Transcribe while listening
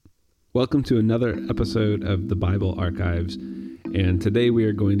Welcome to another episode of the Bible Archives, and today we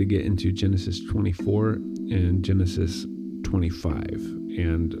are going to get into Genesis 24 and Genesis 25.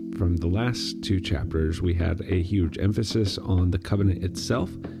 And from the last two chapters, we had a huge emphasis on the covenant itself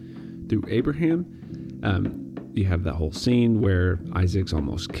through Abraham. You have that whole scene where Isaac's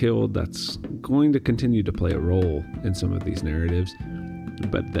almost killed. That's going to continue to play a role in some of these narratives.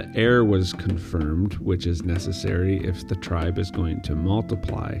 But the heir was confirmed, which is necessary if the tribe is going to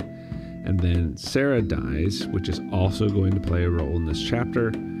multiply. And then Sarah dies, which is also going to play a role in this chapter.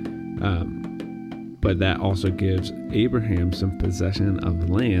 But that also gives Abraham some possession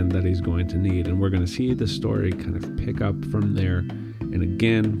of land that he's going to need. And we're going to see the story kind of pick up from there. And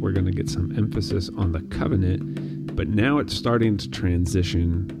again, we're going to get some emphasis on the covenant. But now it's starting to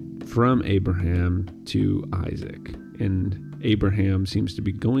transition from Abraham to Isaac. And Abraham seems to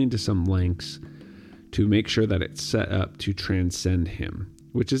be going to some lengths to make sure that it's set up to transcend him,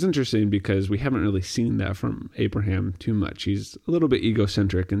 which is interesting because we haven't really seen that from Abraham too much. He's a little bit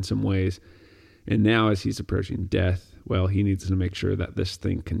egocentric in some ways. And now as he's approaching death, well, he needs to make sure that this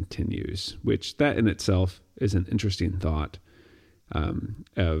thing continues, which that in itself is an interesting thought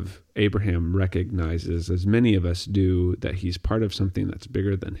of Abraham recognizes, as many of us do, that he's part of something that's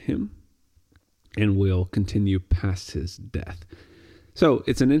bigger than him and will continue past his death. So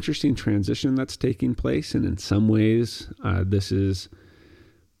it's an interesting transition that's taking place. And in some ways, this is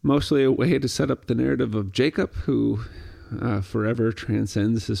mostly a way to set up the narrative of Jacob, who forever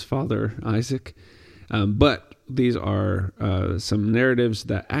transcends his father, Isaac. But these are some narratives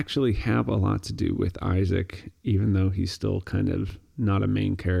that actually have a lot to do with Isaac, even though he's still kind of not a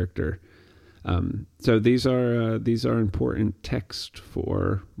main character. So these are important text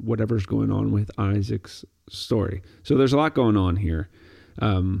for whatever's going on with Isaac's story. So there's a lot going on here.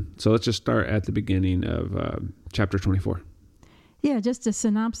 So let's just start at the beginning of chapter 24. Yeah, just to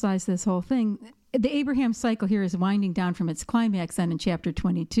synopsize this whole thing, the Abraham cycle here is winding down from its climax then in chapter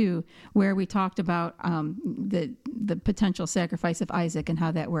 22, where we talked about the potential sacrifice of Isaac and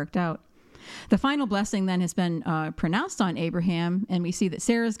how that worked out. The final blessing then has been pronounced on Abraham, and we see that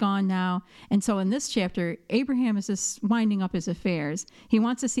Sarah's gone now. And so in this chapter, Abraham is just winding up his affairs. He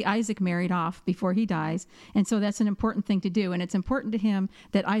wants to see Isaac married off before he dies, and so that's an important thing to do. And it's important to him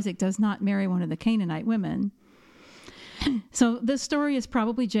that Isaac does not marry one of the Canaanite women. So this story is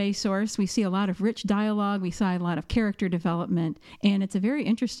probably Jay's source. We see a lot of rich dialogue. We see a lot of character development. And it's a very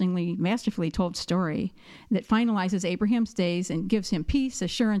interestingly, masterfully told story that finalizes Abraham's days and gives him peace,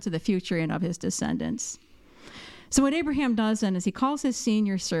 assurance of the future, and of his descendants. So what Abraham does then is he calls his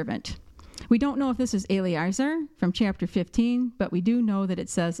senior servant. We don't know if this is Eliezer from chapter 15, but we do know that it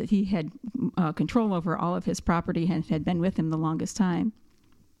says that he had control over all of his property and had been with him the longest time.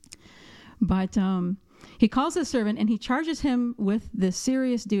 But he calls his servant and he charges him with the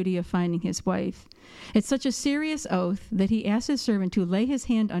serious duty of finding his wife. It's such a serious oath that he asks his servant to lay his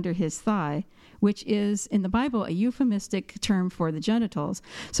hand under his thigh, which is in the Bible a euphemistic term for the genitals.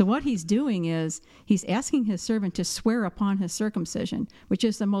 So what he's doing is he's asking his servant to swear upon his circumcision, which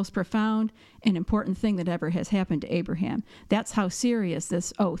is the most profound and important thing that ever has happened to Abraham. That's how serious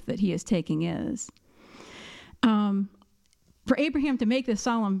this oath that he is taking is. For Abraham to make this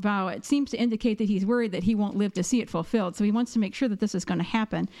solemn vow, it seems to indicate that he's worried that he won't live to see it fulfilled. So he wants to make sure that this is going to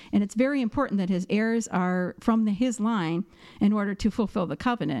happen. And it's very important that his heirs are from his line in order to fulfill the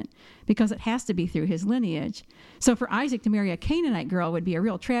covenant, because it has to be through his lineage. So for Isaac to marry a Canaanite girl would be a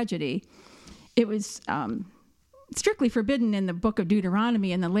real tragedy. It was strictly forbidden in the book of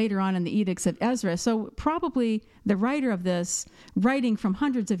Deuteronomy and then later on in the edicts of Ezra. So probably the writer of this, writing from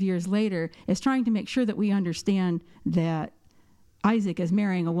hundreds of years later, is trying to make sure that we understand that Isaac is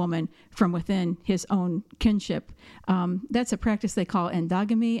marrying a woman from within his own kinship. That's a practice they call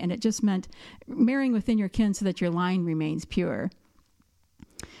endogamy, and it just meant marrying within your kin so that your line remains pure.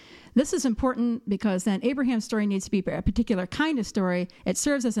 This is important because then Abraham's story needs to be a particular kind of story. It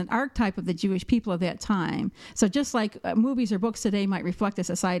serves as an archetype of the Jewish people of that time. So just like movies or books today might reflect a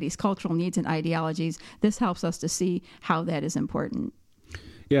society's cultural needs and ideologies, this helps us to see how that is important.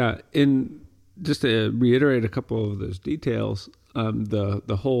 Yeah, and just to reiterate a couple of those details,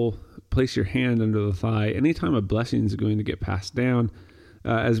 the whole place your hand under the thigh, anytime a blessing is going to get passed down,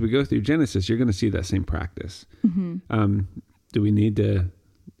 as we go through Genesis, you're going to see that same practice. Mm-hmm. Do we need to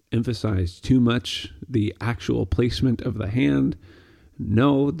emphasize too much the actual placement of the hand?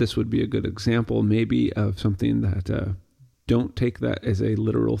 No, this would be a good example maybe of something that don't take that as a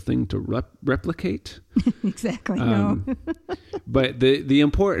literal thing to replicate. Exactly, no. But the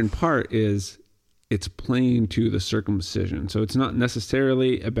important part is it's playing to the circumcision. So it's not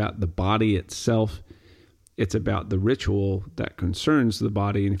necessarily about the body itself. it's about the ritual that concerns the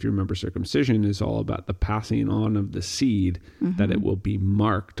body. And if you remember, circumcision is all about the passing on of the seed, that it will be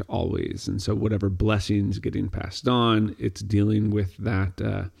marked always. And so whatever blessings getting passed on, it's dealing with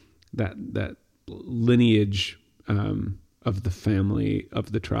that lineage of the family,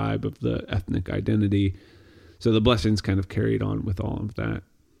 of the tribe, of the ethnic identity. So the blessings kind of carried on with all of that.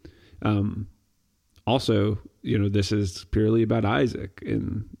 Also, this is purely about Isaac.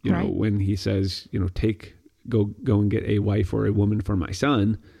 And, Right. when he says, go and get a wife or a woman for my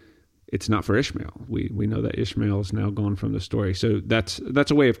son, it's not for Ishmael. We know that Ishmael is now gone from the story. So that's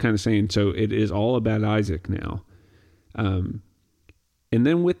a way of kind of saying, so it is all about Isaac now. And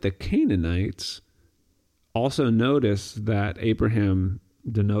then with the Canaanites, also notice that Abraham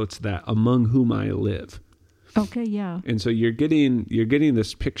denotes that among whom I live. Okay, yeah. And so you're getting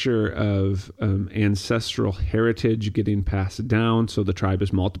this picture of ancestral heritage getting passed down. So the tribe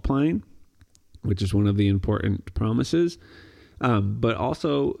is multiplying, which is one of the important promises. But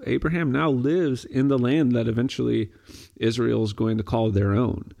also Abraham now lives in the land that eventually Israel is going to call their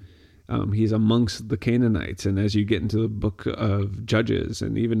own. He's amongst the Canaanites. And as you get into the book of Judges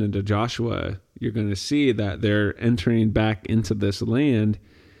and even into Joshua, you're going to see that they're entering back into this land.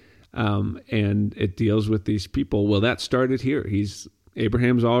 And it deals with these people. Well, that started here.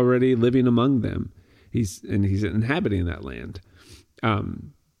 Abraham's already living among them. He's inhabiting that land.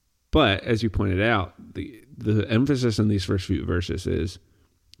 But as you pointed out, the emphasis in these first few verses is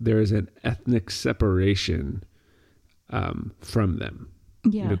there is an ethnic separation from them.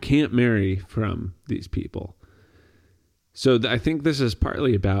 Yeah. Can't marry from these people. So I think this is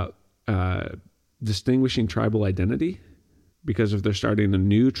partly about distinguishing tribal identity, because if they're starting a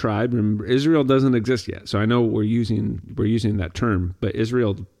new tribe, remember, Israel doesn't exist yet. So I know we're using that term, but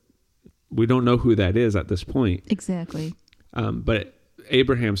Israel, we don't know who that is at this point. Exactly. But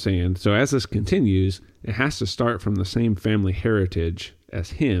Abraham's saying, so as this continues, it has to start from the same family heritage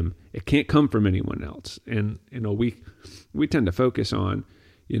as him. It can't come from anyone else. And, we tend to focus on,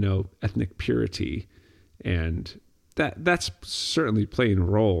 ethnic purity, and that's certainly playing a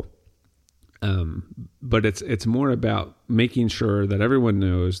role. But it's more about making sure that everyone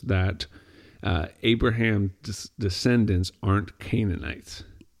knows that Abraham's descendants aren't Canaanites.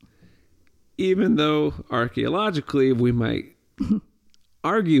 Even though archaeologically we might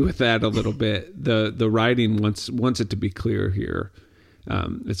argue with that a little bit, the writing wants it to be clear here.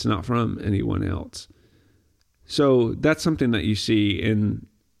 It's not from anyone else. So that's something that you see in,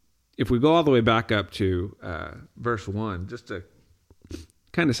 if we go all the way back up to verse 1, just to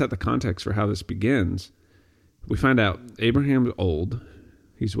kind of set the context for how this begins, we find out Abraham's old.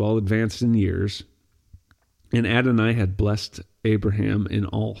 He's well advanced in years. And Adonai had blessed Abraham in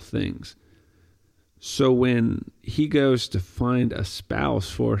all things. So when he goes to find a spouse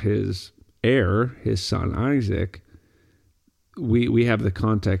for his heir, his son Isaac, we have the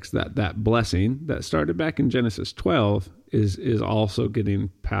context that blessing that started back in Genesis 12 is also getting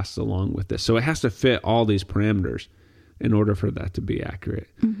passed along with this. So it has to fit all these parameters in order for that to be accurate.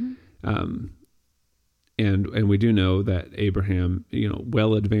 Mm-hmm. And we do know that Abraham,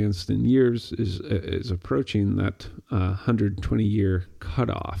 well advanced in years, is approaching that 120-year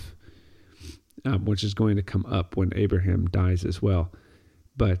cutoff, which is going to come up when Abraham dies as well.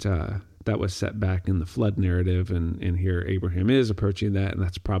 But that was set back in the flood narrative, and here Abraham is approaching that, and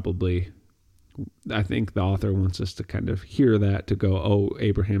that's probably, I think the author wants us to kind of hear that, to go, oh,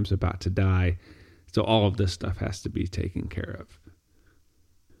 Abraham's about to die. So all of this stuff has to be taken care of.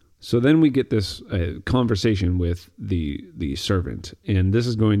 So then we get this conversation with the servant, and this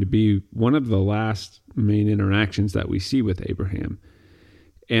is going to be one of the last main interactions that we see with Abraham.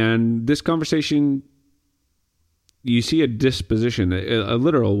 And this conversation, you see a disposition, a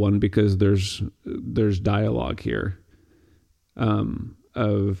literal one, because there's dialogue here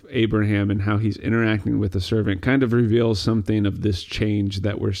of Abraham and how he's interacting with the servant, kind of reveals something of this change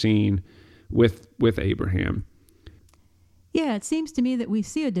that we're seeing with Abraham. Yeah, it seems to me that we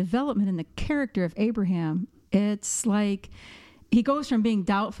see a development in the character of Abraham. It's like he goes from being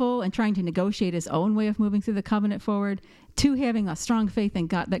doubtful and trying to negotiate his own way of moving through the covenant forward to having a strong faith in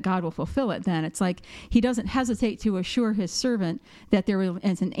God, that God will fulfill it. Then it's like he doesn't hesitate to assure his servant that there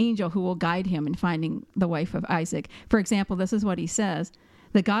is an angel who will guide him in finding the wife of Isaac. For example, this is what he says: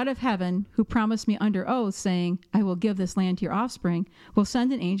 "The God of heaven, who promised me under oath, saying, 'I will give this land to your offspring,' will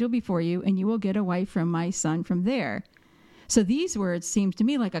send an angel before you, and you will get a wife from my son from there." So these words seem to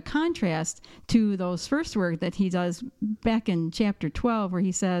me like a contrast to those first words that he does back in chapter 12, where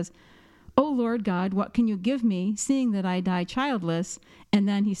he says, "O Lord God, what can you give me, seeing that I die childless?" And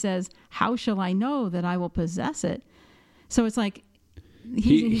then he says, "How shall I know that I will possess it?" So it's like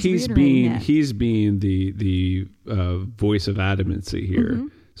he's being that. He's being the voice of adamancy here. Mm-hmm.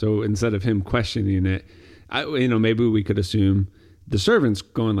 So instead of him questioning it, maybe we could assume the servant's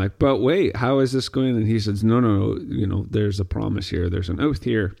going like, but wait, how is this going? And he says, no, there's a promise here. There's an oath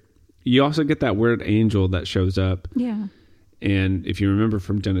here. You also get that word angel that shows up. Yeah. And if you remember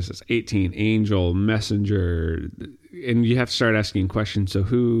from Genesis 18, angel, messenger, and you have to start asking questions. So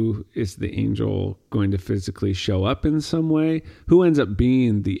who is the angel going to physically show up in some way? Who ends up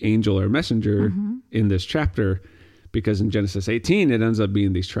being the angel or messenger in this chapter? Because in Genesis 18, it ends up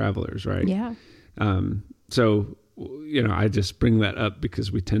being these travelers, right? Yeah. So, I just bring that up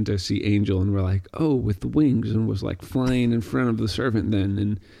because we tend to see angel and we're like, oh, with the wings, and was like flying in front of the servant then.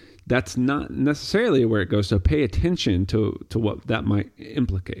 And that's not necessarily where it goes. So pay attention to what that might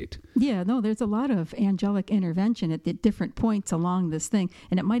implicate. Yeah, no, there's a lot of angelic intervention at the different points along this thing.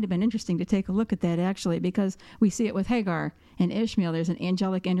 And it might have been interesting to take a look at that, actually, because we see it with Hagar and Ishmael. There's an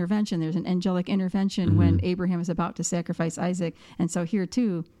angelic intervention. There's an angelic intervention when Abraham is about to sacrifice Isaac. And so here,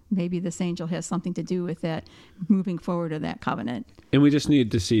 too, maybe this angel has something to do with that moving forward of that covenant. And we just need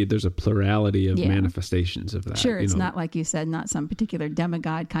to see there's a plurality of manifestations of that. Sure, it's not like you said, not some particular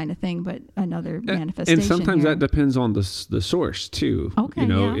demigod kind of thing, but another manifestation. And sometimes here. that depends on the source too. Okay,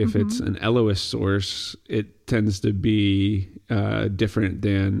 if it's an Elohist source, it tends to be different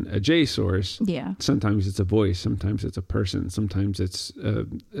than a J source. Yeah. Sometimes it's a voice, sometimes it's a person, sometimes it's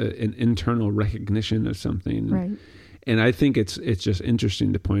an internal recognition of something. Right. And I think it's just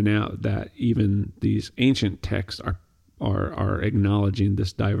interesting to point out that even these ancient texts are acknowledging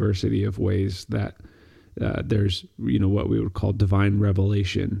this diversity of ways that there's what we would call divine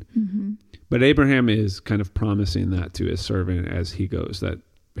revelation. Mm-hmm. But Abraham is kind of promising that to his servant as he goes, that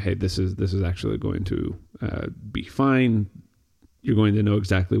hey, this is actually going to be fine. You're going to know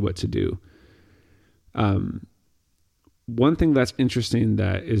exactly what to do. One thing that's interesting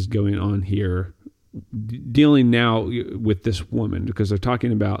that is going on here, dealing now with this woman, because they're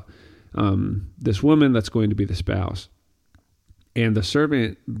talking about this woman that's going to be the spouse. And the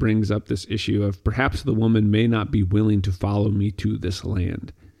servant brings up this issue of perhaps the woman may not be willing to follow me to this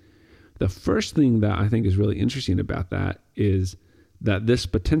land. The first thing that I think is really interesting about that is that this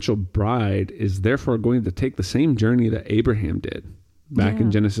potential bride is therefore going to take the same journey that Abraham did back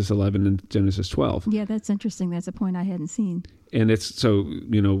in Genesis 11 and Genesis 12. Yeah, that's interesting. That's a point I hadn't seen. And it's so,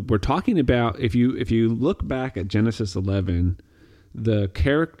 we're talking about, if you look back at Genesis 11, the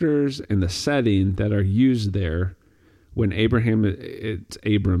characters and the setting that are used there when it's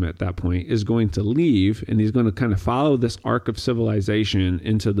Abram at that point, is going to leave, and he's going to kind of follow this arc of civilization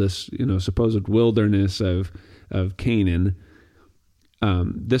into this, supposed wilderness of Canaan.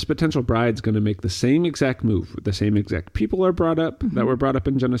 This potential bride's going to make the same exact move. The same exact people are brought up that were brought up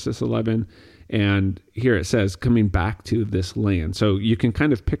in Genesis 11. And here it says coming back to this land. So you can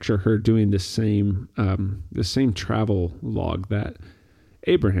kind of picture her doing the same travel log that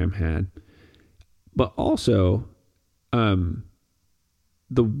Abraham had. But also,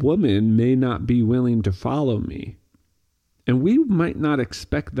 the woman may not be willing to follow me. And we might not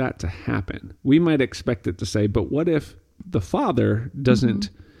expect that to happen. We might expect it to say, but what if the father doesn't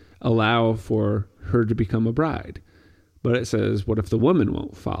allow for her to become a bride? But it says, what if the woman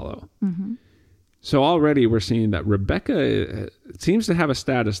won't follow? Mm-hmm. So already we're seeing that Rebekah seems to have a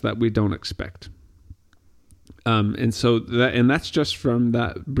status that we don't expect. And that's just from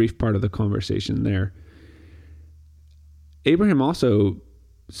that brief part of the conversation there. Abraham also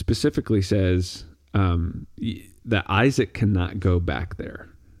specifically says that Isaac cannot go back there.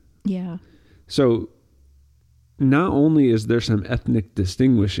 Yeah. So not only is there some ethnic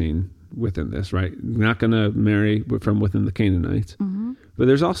distinguishing within this, right? Not going to marry from within the Canaanites, but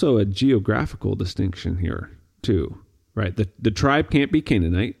there's also a geographical distinction here too, right? The tribe can't be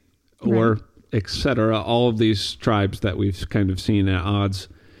Canaanite or etc. All of these tribes that we've kind of seen at odds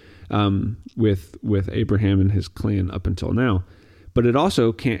with Abraham and his clan up until now. But it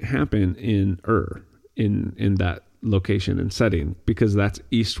also can't happen in in that location and setting, because that's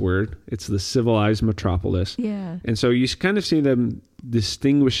eastward. It's the civilized metropolis. Yeah. And so you kind of see them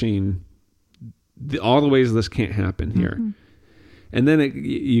distinguishing all the ways this can't happen here. Mm-hmm. And then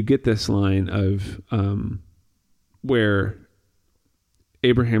you get this line of where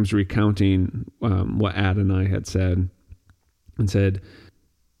Abraham's recounting what Adonai had said, and said,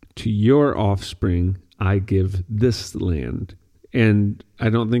 to your offspring, I give this land. And I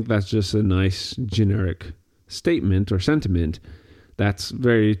don't think that's just a nice generic statement or sentiment. That's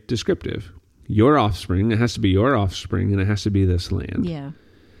very descriptive. Your offspring, it has to be your offspring, and it has to be this land. Yeah.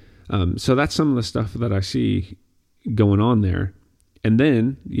 So that's some of the stuff that I see going on there. And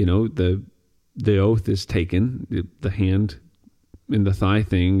then, the oath is taken, the hand the thigh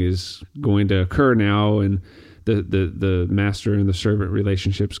thing is going to occur now, and the master and the servant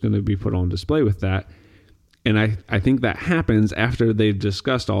relationship is going to be put on display with that. And I think that happens after they've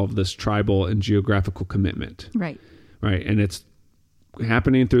discussed all of this tribal and geographical commitment. Right. Right. And it's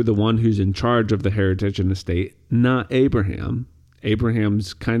happening through the one who's in charge of the heritage and estate, not Abraham.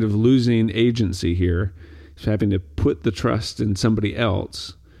 Abraham's kind of losing agency here. He's having to put the trust in somebody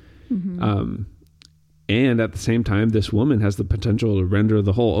else. Mm-hmm. And at the same time, this woman has the potential to render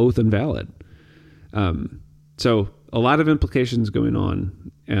the whole oath invalid. So a lot of implications going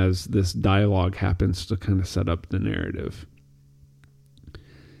on as this dialogue happens to kind of set up the narrative.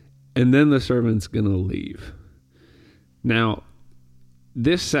 And then the servant's going to leave. Now,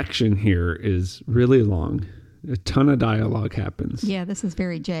 this section here is really long. A ton of dialogue happens. Yeah, this is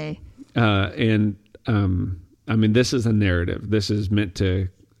very J. This is a narrative. This is meant to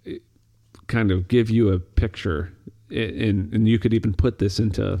kind of give you a picture, and you could even put this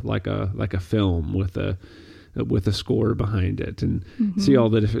into like a film with a score behind it, and see all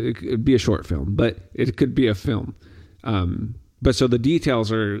the. It could be a short film, but it could be a film. But so the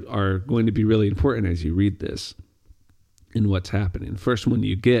details are going to be really important as you read this and what's happening. First one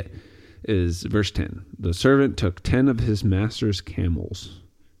you get is verse 10. The servant took 10 of his master's camels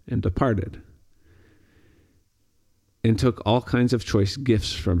and departed, and took all kinds of choice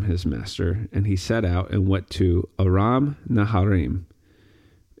gifts from his master, and he set out and went to Aram Naharaim.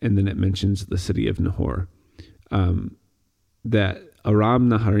 And then it mentions the city of Nahor. That Aram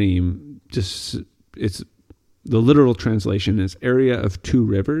Naharaim, it's the literal translation is area of two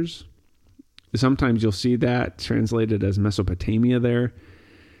rivers. Sometimes you'll see that translated as Mesopotamia there.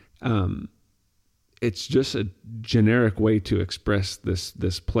 It's just a generic way to express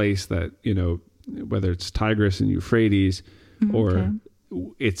this place that, whether it's Tigris and Euphrates, or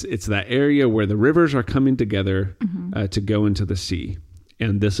it's that area where the rivers are coming together to go into the sea.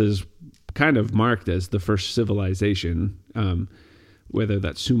 And this is kind of marked as the first civilization, whether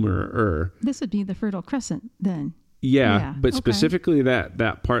that's Sumer or Ur. This would be the Fertile Crescent then. Yeah, but specifically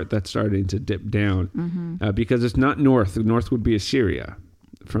that part that's starting to dip down, because it's not north. North would be Assyria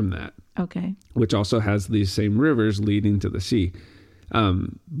from that. Okay. Which also has these same rivers leading to the sea.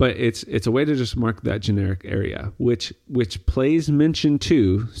 But it's a way to just mark that generic area, which plays mention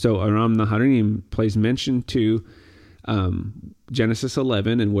to, so Aram Naharaim plays mention to Genesis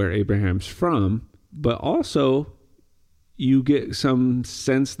 11 and where Abraham's from, but also you get some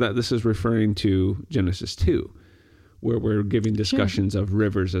sense that this is referring to Genesis 2, where we're giving discussions of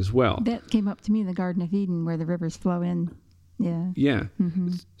rivers as well. That came up to me in the Garden of Eden, where the rivers flow in. Yeah. Yeah.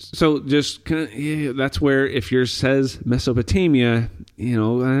 Mm-hmm. So just kind of, that's where, if yours says Mesopotamia,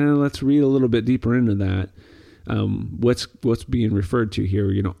 let's read a little bit deeper into that. What's being referred to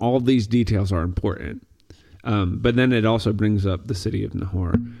here? All these details are important. But then it also brings up the city of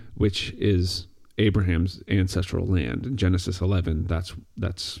Nahor, which is Abraham's ancestral land. In Genesis 11, that's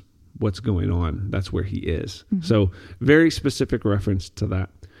what's going on. That's where he is. Mm-hmm. So very specific reference to that.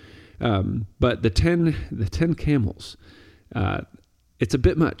 But the 10 camels. It's a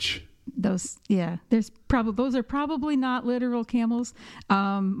bit much. Those are probably not literal camels.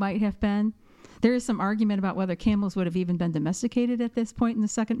 Might have been. There is some argument about whether camels would have even been domesticated at this point in the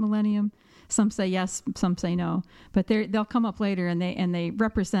second millennium. Some say yes, some say no. But they'll come up later, and they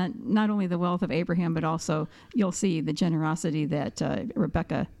represent not only the wealth of Abraham, but also you'll see the generosity that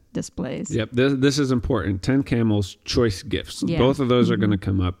Rebekah displays. Yep, this is important. 10 camels, choice gifts. Yeah. Both of those are going to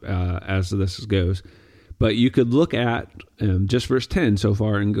come up as this goes. But you could look at just verse 10 so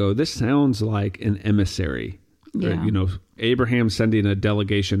far and go, this sounds like an emissary. Yeah. Abraham sending a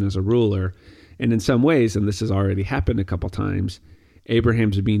delegation as a ruler. And in some ways, and this has already happened a couple times,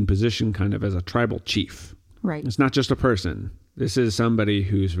 Abraham's being positioned kind of as a tribal chief. Right. It's not just a person. This is somebody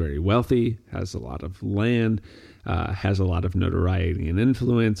who's very wealthy, has a lot of land, has a lot of notoriety and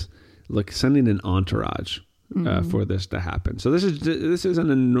influence. Look, sending an entourage for this to happen. So this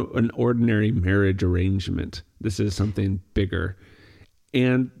isn't an ordinary marriage arrangement. This is something bigger,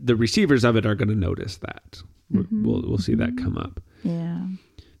 and the receivers of it are going to notice that. We'll see that come up. Yeah.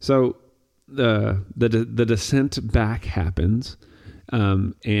 So the descent back happens,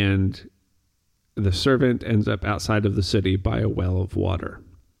 and the servant ends up outside of the city by a well of water.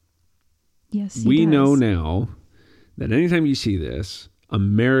 Yes, we know now that anytime you see this, a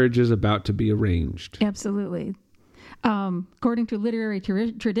marriage is about to be arranged. Absolutely. According to literary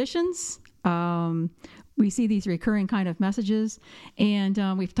traditions, we see these recurring kind of messages.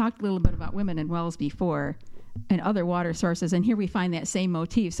 And we've talked a little bit about women and wells before and other water sources. And here we find that same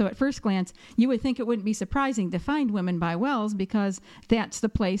motif. So at first glance, you would think it wouldn't be surprising to find women by wells, because that's the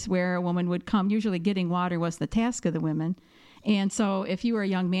place where a woman would come. Usually getting water was the task of the women. And so if you were a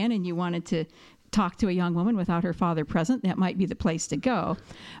young man and you wanted to talk to a young woman without her father present, that might be the place to go.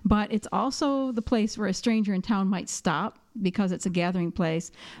 But it's also the place where a stranger in town might stop because it's a gathering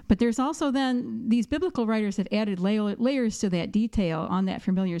place. But there's also then, these biblical writers have added layers to that detail on that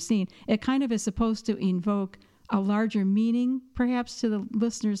familiar scene. It kind of is supposed to invoke a larger meaning, perhaps, to the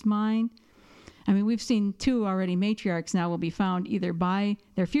listener's mind. I mean, we've seen 2 already matriarchs now will be found either by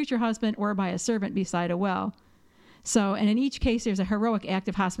their future husband or by a servant beside a well. So, and in each case, there's a heroic act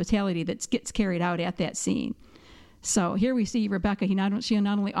of hospitality that gets carried out at that scene. So here we see Rebekah. She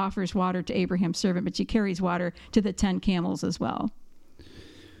not only offers water to Abraham's servant, but she carries water to the 10 camels as well.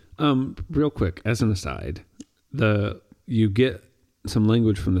 Real quick, as an aside, you get some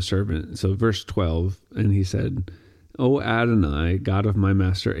language from the servant. So verse 12, and he said, "O Adonai, God of my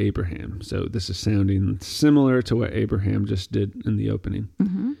master Abraham." So this is sounding similar to what Abraham just did in the opening.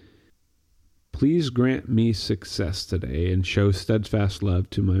 Mm-hmm. "Please grant me success today and show steadfast love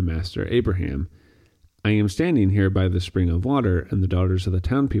to my master Abraham. I am standing here by the spring of water, and the daughters of the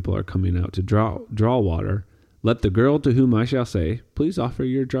town people are coming out to draw water. Let the girl to whom I shall say, 'Please offer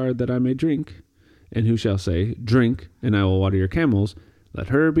your jar that I may drink,' and who shall say, 'Drink, and I will water your camels,' let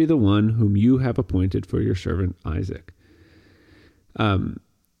her be the one whom you have appointed for your servant Isaac." On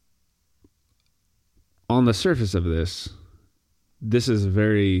the surface of this is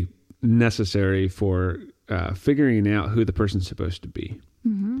very necessary for figuring out who the person's supposed to be.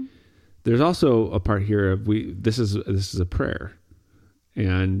 Mm-hmm. There's also a part here of this is a prayer,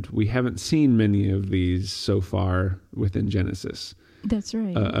 and we haven't seen many of these so far within Genesis. That's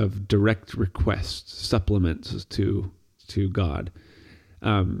right. Of direct requests, supplements to God.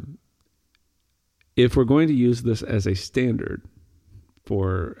 If we're going to use this as a standard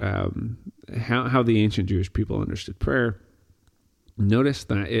for how the ancient Jewish people understood prayer, notice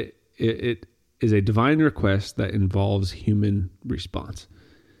that it is a divine request that involves human response.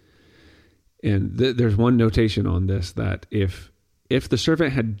 And there's one notation on this, that if the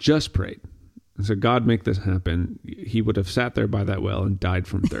servant had just prayed and said, "God, make this happen," he would have sat there by that well and died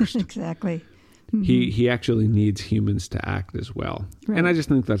from thirst. Exactly. Mm-hmm. He actually needs humans to act as well. Right. And I just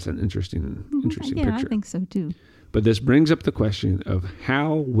think that's an interesting picture. Yeah, I think so too. But this brings up the question of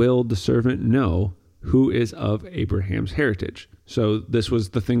how will the servant know who is of Abraham's heritage? So this was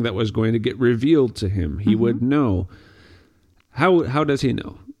the thing that was going to get revealed to him. He would know. How does he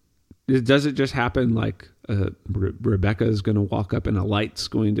know? Does it just happen like Rebekah is going to walk up and a light's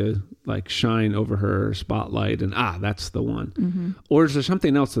going to like shine over her spotlight and that's the one? Mm-hmm. Or is there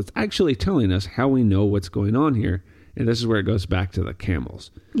something else that's actually telling us how we know what's going on here? And this is where it goes back to the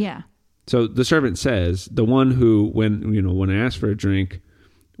camels. Yeah. So the servant says, the one who, when I ask for a drink,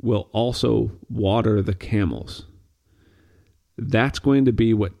 will also water the camels. That's going to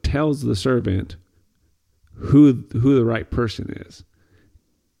be what tells the servant who the right person is.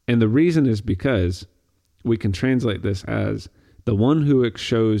 And the reason is because we can translate this as the one who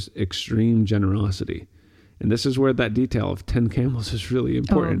shows extreme generosity. And this is where that detail of 10 camels is really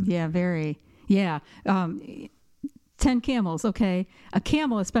important. Oh, yeah, very. Yeah. 10 camels, okay. A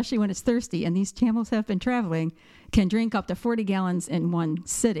camel, especially when it's thirsty, and these camels have been traveling, can drink up to 40 gallons in one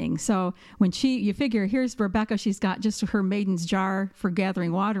sitting. So when you figure, here's Rebekah, she's got just her maiden's jar for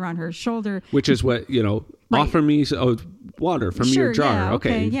gathering water on her shoulder. Which is what, right. Offer me water from your jar. Yeah,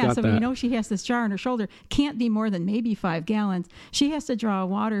 okay. Yeah, so she has this jar on her shoulder. Can't be more than maybe 5 gallons. She has to draw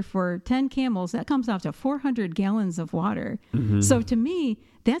water for 10 camels. That comes out to 400 gallons of water. Mm-hmm. So to me,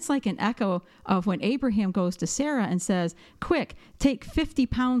 that's like an echo of when Abraham goes to Sarah and says, "Quick, take 50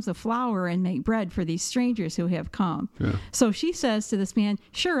 pounds of flour and make bread for these strangers who have come." Yeah. So she says to this man,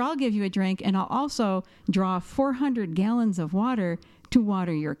 "Sure, I'll give you a drink, and I'll also draw 400 gallons of water to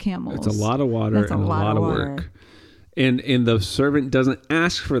water your camels." It's a lot of water and a lot of work. And the servant doesn't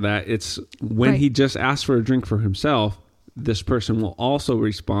ask for that. It's when he just asks for a drink for himself, this person will also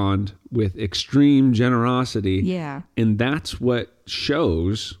respond with extreme generosity. Yeah. And that's what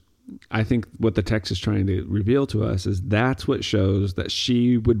shows, I think what the text is trying to reveal to us is that's what shows that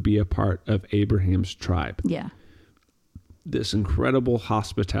she would be a part of Abraham's tribe. Yeah. This incredible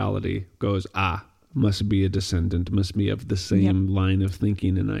hospitality goes, must be a descendant, must be of the same line of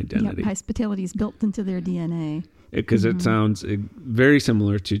thinking and identity. Yep. Hospitality is built into their DNA. Because it sounds very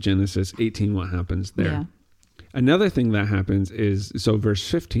similar to Genesis 18, what happens there. Yeah. Another thing that happens is, so verse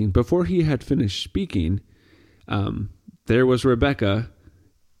 15, before he had finished speaking, there was Rebekah,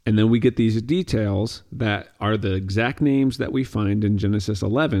 and then we get these details that are the exact names that we find in Genesis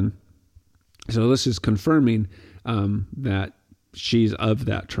 11. So this is confirming that she's of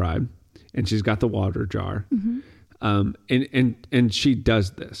that tribe, and she's got the water jar. Mm-hmm. And she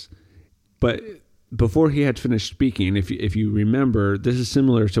does this. But before he had finished speaking, if you remember, this is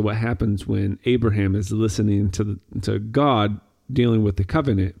similar to what happens when Abraham is listening to God dealing with the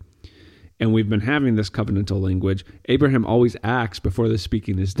covenant. And we've been having this covenantal language. Abraham always acts before the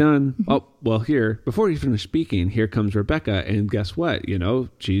speaking is done. Mm-hmm. Oh, well, before he finished speaking, here comes Rebekah. And guess what?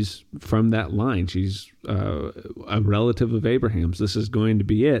 She's from that line. She's a relative of Abraham's. This is going to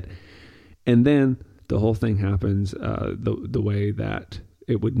be it. And then the whole thing happens the way that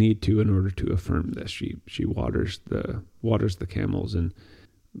it would need to in order to affirm this. She waters the camels, and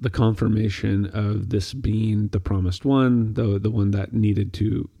the confirmation of this being the promised one, the one that needed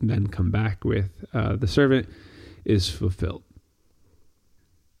to then come back with the servant, is fulfilled.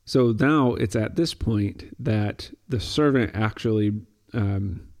 So now it's at this point that the servant actually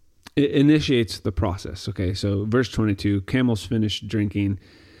initiates the process. Okay, so verse 22, camels finished drinking.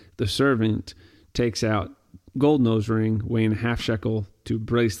 The servant takes out gold nose ring weighing half shekel, 2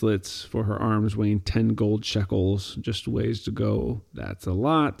 bracelets for her arms weighing 10 gold shekels, just ways to go. That's a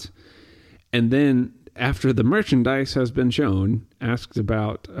lot. And then after the merchandise has been shown, asks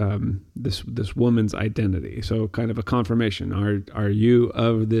about this woman's identity. So kind of a confirmation. Are you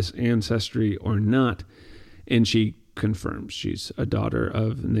of this ancestry or not? And she confirms she's a daughter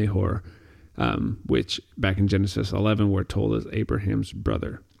of Nahor, which back in Genesis 11 we're told is Abraham's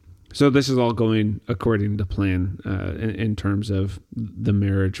brother. So this is all going according to plan in terms of the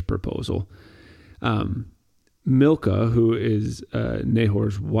marriage proposal. Milcah, who is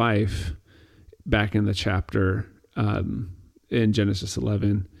Nahor's wife, back in the chapter in Genesis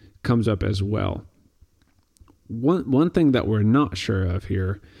 11, comes up as well. One thing that we're not sure of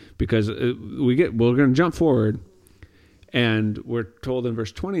here, because we're going to jump forward, and we're told in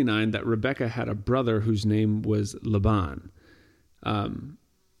verse 29 that Rebekah had a brother whose name was Laban.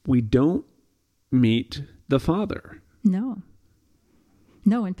 We don't meet the father. No,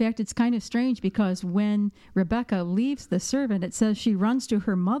 in fact, it's kind of strange because when Rebekah leaves the servant, it says she runs to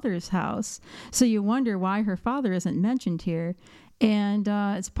her mother's house. So you wonder why her father isn't mentioned here. And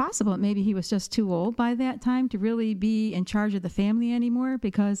it's possible that maybe he was just too old by that time to really be in charge of the family anymore,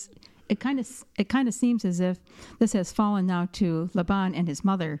 because it kind of seems as if this has fallen now to Laban and his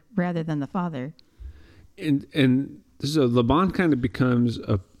mother rather than the father. And so Laban kind of becomes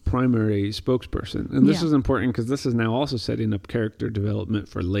a primary spokesperson. And this is important because this is now also setting up character development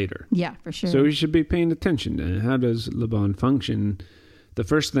for later. Yeah, for sure. So we should be paying attention to how does Laban function. The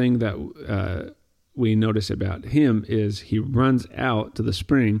first thing that we notice about him is he runs out to the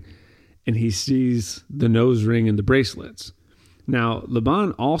spring and he sees the nose ring and the bracelets. Now,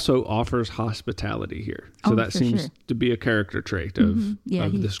 Laban also offers hospitality here. So that seems to be a character trait of this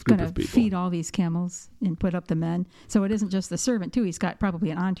group of people. He's going to feed all these camels and put up the men. So it isn't just the servant, too. He's got probably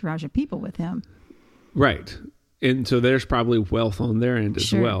an entourage of people with him. Right. And so there's probably wealth on their end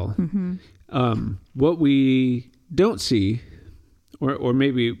as well. Mm-hmm. What we don't see, or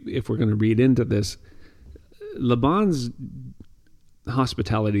maybe if we're going to read into this, Laban's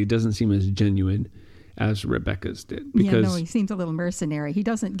hospitality doesn't seem as genuine as Rebekah's did. Because, he seems a little mercenary. He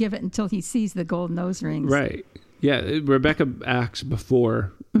doesn't give it until he sees the gold nose rings. Right. Yeah, Rebekah acts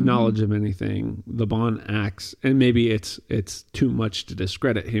before knowledge of anything. Laban acts, and maybe it's too much to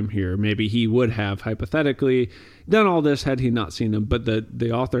discredit him here. Maybe he would have hypothetically done all this had he not seen them, but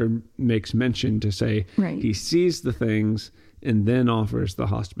the author makes mention to say he sees the things and then offers the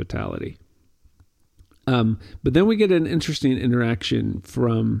hospitality. But then we get an interesting interaction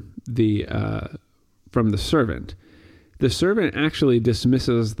from the servant. The servant actually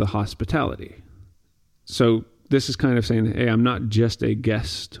dismisses the hospitality. So this is kind of saying, hey, I'm not just a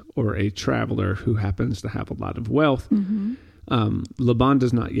guest or a traveler who happens to have a lot of wealth. Mm-hmm. Laban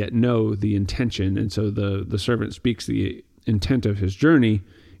does not yet know the intention, and so the servant speaks the intent of his journey.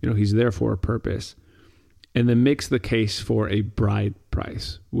 He's there for a purpose, and then makes the case for a bride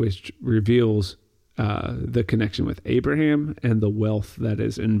price, which reveals the connection with Abraham and the wealth that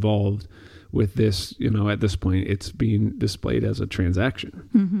is involved with this. At this point, it's being displayed as a transaction.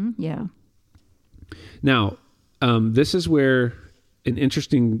 Mm-hmm. Yeah. Now, this is where an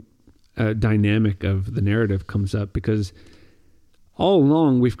interesting dynamic of the narrative comes up, because all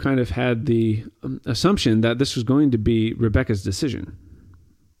along we've kind of had the assumption that this was going to be Rebekah's decision.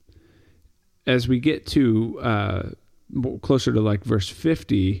 As we get to closer to like verse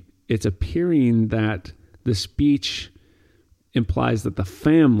 50, it's appearing that the speech implies that the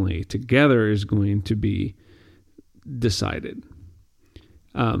family together is going to be decided.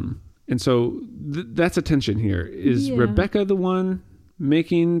 And so that's a tension here. Is Rebekah the one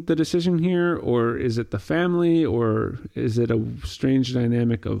making the decision here, or is it the family, or is it a strange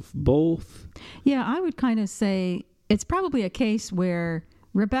dynamic of both? Yeah, I would kind of say it's probably a case where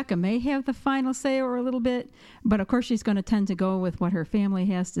Rebekah may have the final say or a little bit, but of course she's going to tend to go with what her family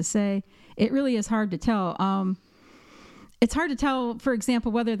has to say. It really is hard to tell. It's hard to tell, for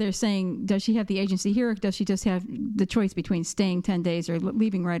example, whether they're saying, does she have the agency here, or does she just have the choice between staying 10 days or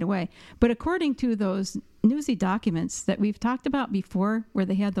leaving right away? But according to those newsy documents that we've talked about before, where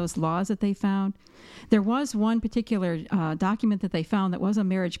they had those laws that they found, there was one particular document that they found that was a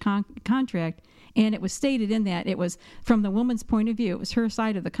marriage contract, and it was stated in that it was from the woman's point of view. It was her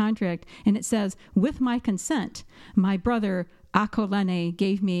side of the contract, and it says, with my consent, my brother Akolene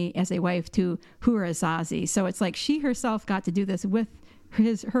gave me as a wife to Hurazazi. So it's like she herself got to do this with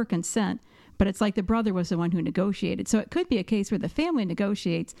her consent, but it's like the brother was the one who negotiated. So it could be a case where the family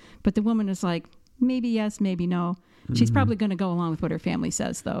negotiates, but the woman is like, maybe yes, maybe no. She's probably going to go along with what her family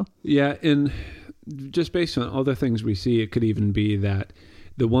says, though. Yeah, and just based on other things we see, it could even be that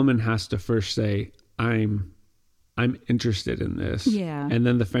the woman has to first say, I'm interested in this. Yeah. And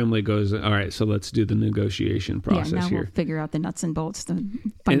then the family goes, all right, so let's do the negotiation process now here. We'll figure out the nuts and bolts, the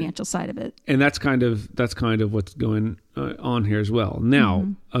financial side of it. And that's kind of what's going on here as well. Now,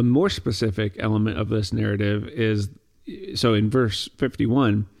 a more specific element of this narrative is, so in verse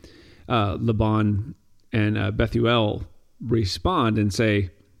 51, Laban and Bethuel respond and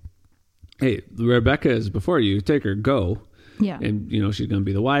say, hey, Rebekah is before you, take her, go. Yeah. And, she's going to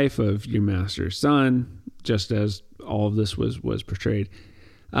be the wife of your master's son, just as all of this was portrayed.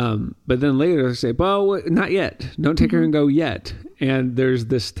 But then later they say, well, not yet. Don't take her and go yet. And there's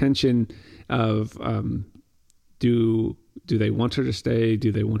this tension of, do they want her to stay?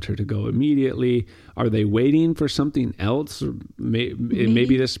 Do they want her to go immediately? Are they waiting for something else? Or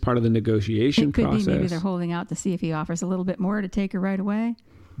maybe this is part of the negotiation process. Maybe they're holding out to see if he offers a little bit more to take her right away.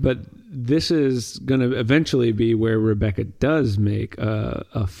 But this is going to eventually be where Rebekah does make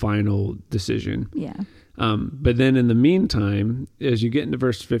a final decision. Yeah. But then in the meantime, as you get into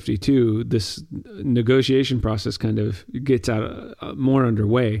verse 52, this negotiation process kind of gets out more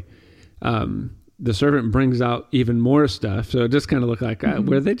underway. The servant brings out even more stuff. So it just kind of looked like,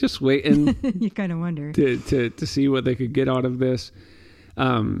 were they just waiting? You kind of wonder. To see what they could get out of this.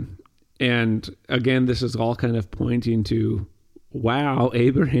 And again, this is all kind of pointing to, wow,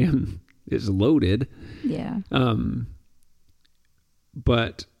 Abraham is loaded. Yeah.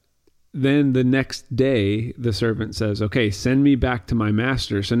 But then the next day, the servant says, okay, send me back to my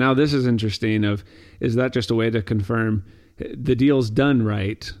master. So now this is interesting is that just a way to confirm the deal's done,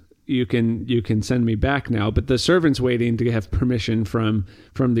 right? You can send me back now. But the servant's waiting to have permission from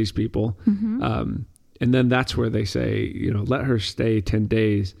these people. And then that's where they say, let her stay 10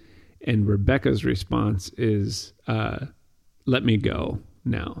 days. And Rebekah's response is, let me go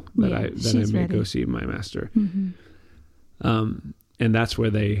now that I may go see my master. And that's where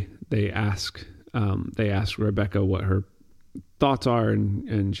they ask Rebekah what her thoughts are,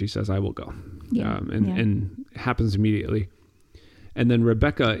 and she says, I will go. And it happens immediately. And then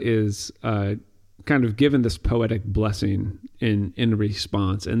Rebekah is kind of given this poetic blessing in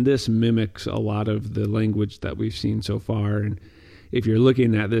response. And this mimics a lot of the language that we've seen so far. And if you're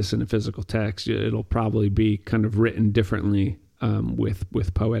looking at this in a physical text, it'll probably be kind of written differently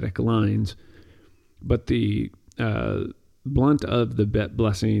with poetic lines. But the blunt of the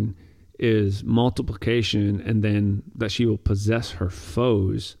blessing is multiplication, and then that she will possess her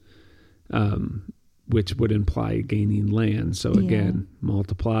foes, which would imply gaining land. So again,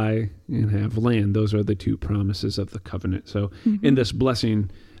 multiply and have land. Those are the two promises of the covenant. So in this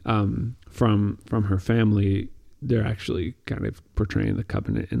blessing from her family, they're actually kind of portraying the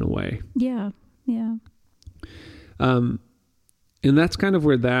covenant in a way. Yeah. And that's kind of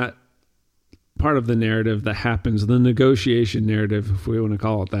where that part of the narrative that happens, the negotiation narrative, if we want to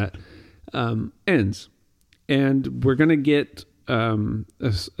call it that, ends. And we're going to get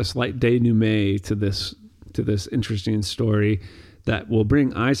a slight denouement to this interesting story that will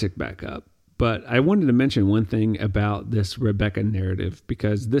bring Isaac back up. But I wanted to mention one thing about this Rebekah narrative,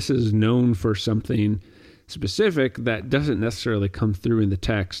 because this is known for something specific that doesn't necessarily come through in the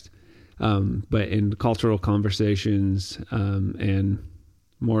text, but in cultural conversations and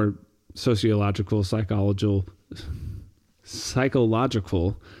more sociological,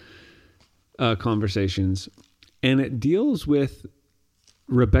 psychological conversations. And it deals with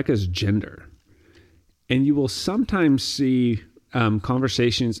Rebekah's gender. And you will sometimes see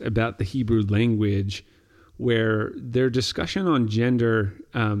conversations about the Hebrew language where their discussion on gender,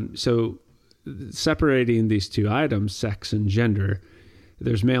 so separating these two items, sex and gender,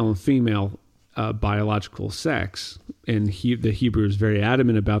 there's male and female biological sex, and the Hebrew is very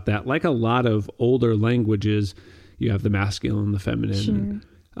adamant about that. Like a lot of older languages, you have the masculine and the feminine.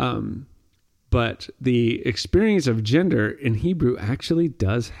 Sure. But the experience of gender in Hebrew actually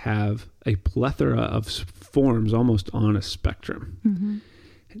does have a plethora of forms, almost on a spectrum. Mm-hmm.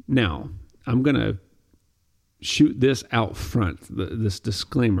 Now, I'm going to shoot this out front, this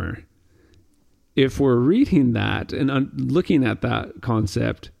disclaimer. If we're reading that and looking at that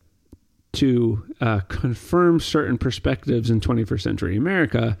concept to confirm certain perspectives in 21st century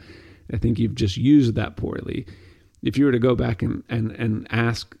America, I think you've just used that poorly. If you were to go back and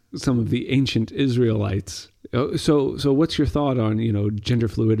ask some of the ancient Israelites, so what's your thought on, gender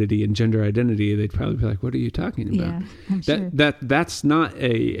fluidity and gender identity? They'd probably be like, what are you talking about? Yeah, I'm sure. That's not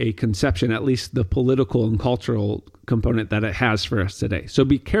a conception, at least the political and cultural component that it has for us today. So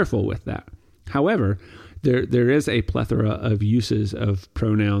be careful with that. However, there is a plethora of uses of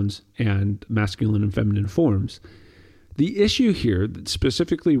pronouns and masculine and feminine forms. The issue here,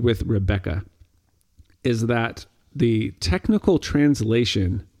 specifically with Rebekah, is that the technical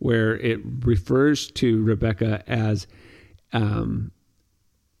translation where it refers to Rebekah as a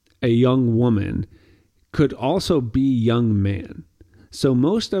young woman could also be young man. So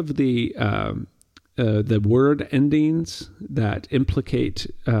most of the word endings that implicate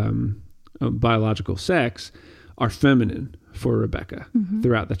biological sex are feminine for Rebekah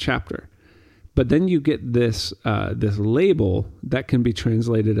throughout the chapter. But then you get this label that can be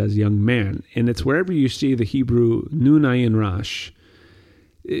translated as young man. And it's wherever you see the Hebrew nun ayin rash,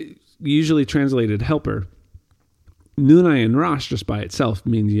 usually translated helper. Nun ayin rash just by itself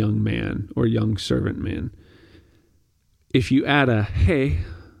means young man or young servant man. If you add a hey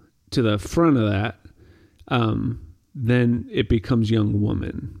to the front of that, then it becomes young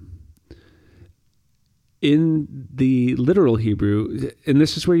woman. In the literal Hebrew, and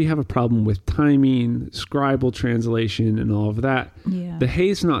this is where you have a problem with timing, scribal translation, and all of that. Yeah. The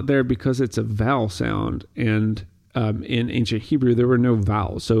hey's not there because it's a vowel sound, and in ancient Hebrew there were no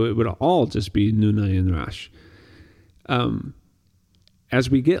vowels, so it would all just be nun ayin rash. As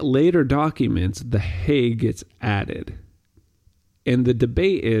we get later documents, the hey gets added, and the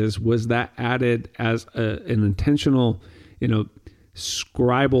debate was that added as an intentional,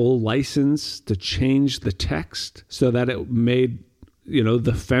 scribal license to change the text so that it made,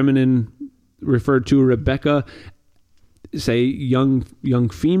 the feminine referred to Rebekah, say young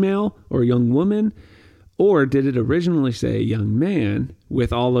female or young woman, or did it originally say young man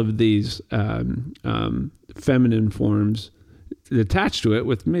with all of these feminine forms attached to it,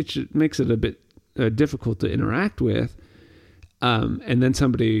 which makes it a bit difficult to interact with, and then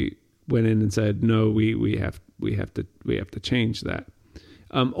somebody went in and said, no, we have to change that.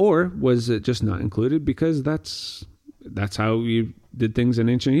 Or was it just not included because that's how you did things in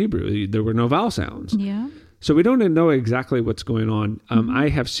ancient Hebrew? There were no vowel sounds. Yeah. So we don't know exactly what's going on. I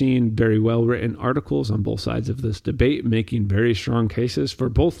have seen very well written articles on both sides of this debate, making very strong cases for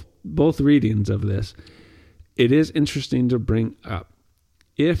both readings of this. It is interesting to bring up,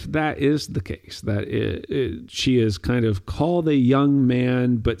 if that is the case, that she is kind of called a young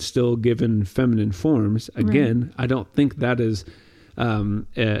man, but still given feminine forms. Again, right. I don't think that is an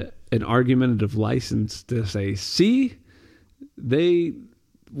argumentative license to say, see, they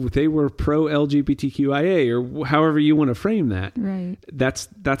were pro LGBTQIA, or however you want to frame that. Right.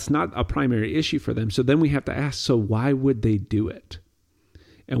 That's not a primary issue for them. So then we have to ask, so why would they do it?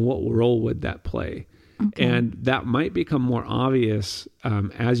 And what role would that play? Okay. And that might become more obvious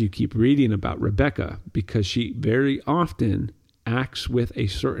as you keep reading about Rebekah, because she very often acts with a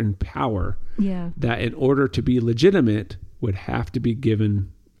certain power that in order to be legitimate would have to be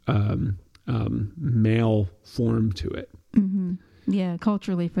given male form to it. Mm-hmm. Yeah,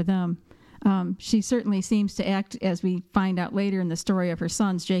 culturally for them. She certainly seems to act, as we find out later in the story of her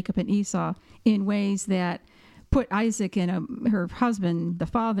sons, Jacob and Esau, in ways that put Isaac and her husband, the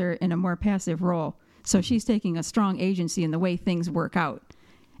father, in a more passive role. So she's taking a strong agency in the way things work out.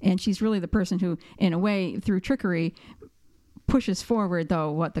 And she's really the person who, in a way, through trickery, pushes forward,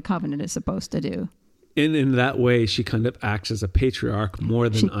 though, what the covenant is supposed to do. In that way, she kind of acts as a patriarch more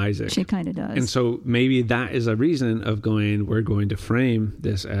than Isaac. She kind of does. And so maybe that is a reason of we're going to frame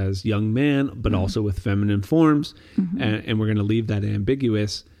this as young man, but also with feminine forms, and we're going to leave that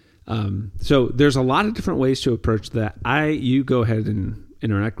ambiguous. So there's a lot of different ways to approach that. You go ahead and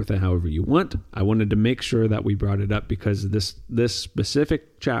interact with it however you want. I wanted to make sure that we brought it up because this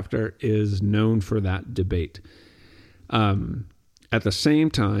specific chapter is known for that debate. At the same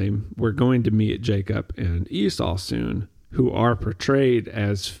time, we're going to meet Jacob and Esau soon, who are portrayed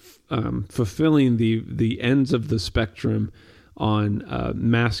as fulfilling the ends of the spectrum on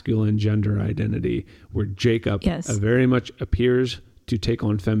masculine gender identity, where Jacob very much appears to take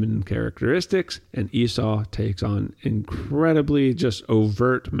on feminine characteristics, and Esau takes on incredibly just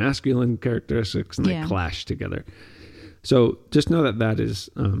overt masculine characteristics, and they clash together. So just know that that is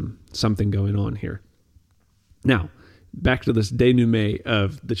something going on here. Now, back to this denouement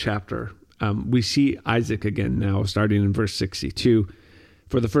of the chapter. We see Isaac again now, starting in verse 62,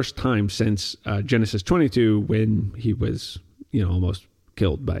 for the first time since Genesis 22, when he was, almost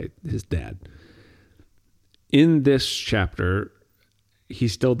killed by his dad. In this chapter, he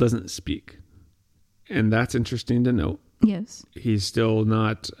still doesn't speak. And that's interesting to note. Yes. He's still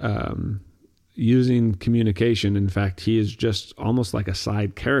not using communication. In fact, he is just almost like a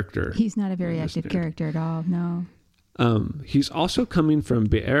side character. He's not a very active character at all, no. He's also coming from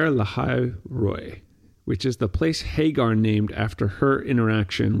Be'er Lahai Roy, which is the place Hagar named after her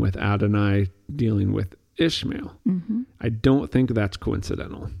interaction with Adonai dealing with Ishmael. Mm-hmm. I don't think that's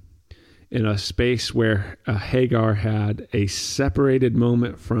coincidental. In a space where Hagar had a separated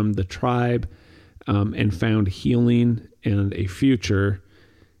moment from the tribe and found healing and a future,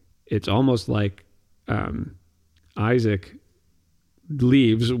 it's almost like Isaac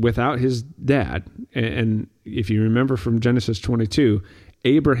leaves without his dad. And if you remember from Genesis 22,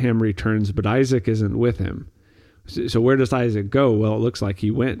 Abraham returns, but Isaac isn't with him. So where does Isaac go? Well, it looks like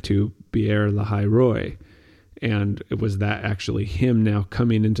he went to Be'er Lahai Roy. And it was that actually him now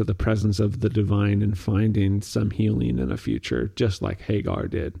coming into the presence of the divine and finding some healing in a future, just like Hagar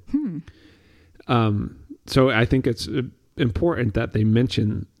did. So I think it's important that they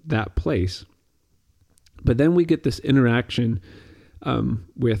mention that place. But then we get this interaction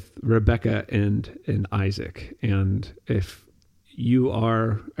with Rebekah and Isaac. And if you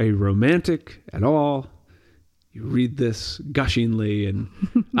are a romantic at all, you read this gushingly and,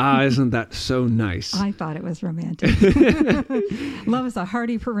 isn't that so nice? I thought it was romantic. Love is a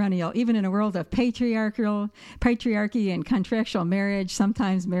hardy perennial. Even in a world of patriarchy and contractual marriage,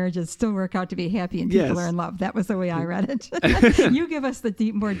 sometimes marriages still work out to be happy and people are in love. That was the way I read it. You give us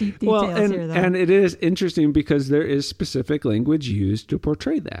the more deep details here, though. And it is interesting because there is specific language used to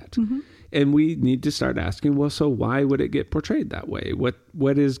portray that. Mm-hmm. And we need to start asking, well, so why would it get portrayed that way?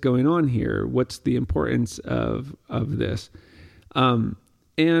 What is going on here? What's the importance of this? And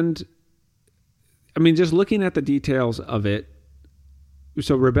I mean, just looking at the details of it.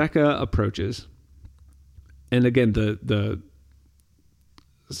 So Rebekah approaches, and again,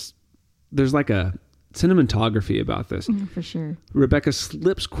 there's like a cinematography about this. For sure. Rebekah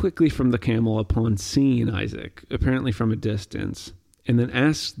slips quickly from the camel upon seeing Isaac, apparently from a distance, and then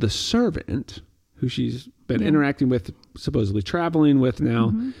asks the servant, who she's been interacting with, supposedly traveling with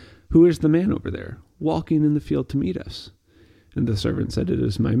now, who is the man over there walking in the field to meet us? And the servant said, it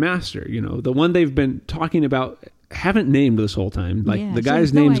is my master. The one they've been talking about, haven't named this whole time. Like the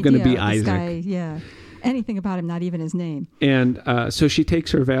guy's name's going to be Isaac. Anything about him, not even his name. And so she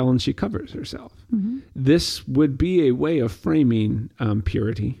takes her veil and she covers herself. Mm-hmm. This would be a way of framing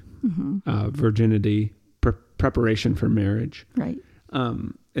purity, virginity, preparation for marriage. Right.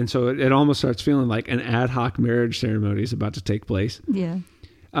 And so it almost starts feeling like an ad hoc marriage ceremony is about to take place. Yeah.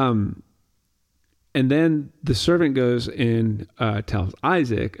 And then the servant goes and tells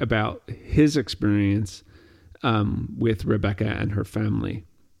Isaac about his experience with Rebekah and her family.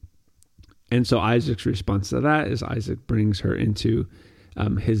 And so Isaac's response to that is Isaac brings her into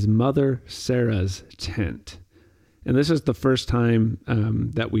his mother Sarah's tent. And this is the first time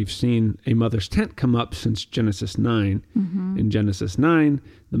that we've seen a mother's tent come up since Genesis 9. Mm-hmm. In Genesis 9,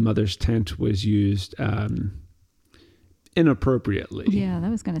 the mother's tent was used inappropriately. Yeah, I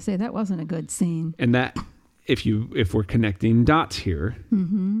was going to say that wasn't a good scene. And that, if we're connecting dots here,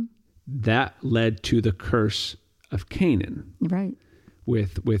 that led to the curse of Canaan. Right.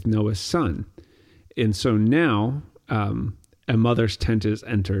 With Noah's son. And so now a mother's tent is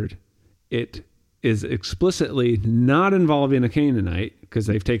entered. It is explicitly not involving a Canaanite, because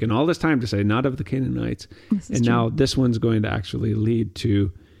they've taken all this time to say not of the Canaanites. And now this one's going to actually lead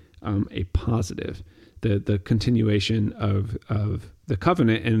to a positive, the continuation of the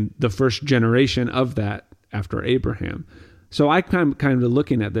covenant and the first generation of that after Abraham. So I'm kind of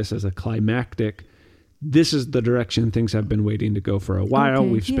looking at this as a climactic, this is the direction things have been waiting to go for a while. Okay,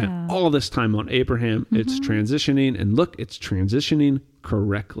 we've spent all this time on Abraham. It's transitioning, and look, it's transitioning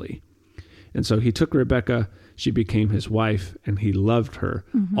correctly. And so he took Rebekah, she became his wife, and he loved her.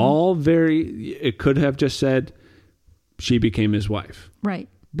 It could have just said she became his wife. Right.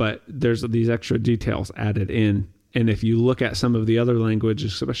 But there's these extra details added in. And if you look at some of the other language,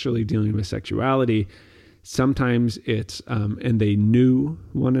 especially dealing with sexuality, sometimes it's, and they knew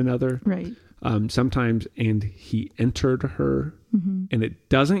one another. Right. Sometimes, and he entered her, and it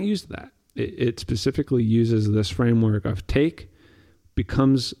doesn't use that. It specifically uses this framework of take,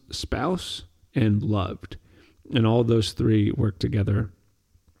 becomes spouse, and loved. And all those three work together.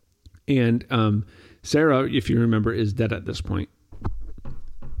 And Sarah, if you remember, is dead at this point.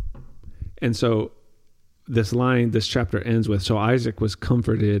 And so this chapter ends with, so Isaac was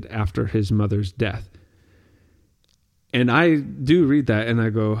comforted after his mother's death. And I do read that and I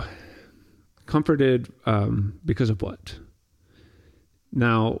go, comforted because of what?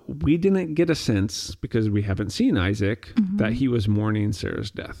 Now, we didn't get a sense, because we haven't seen Isaac, that he was mourning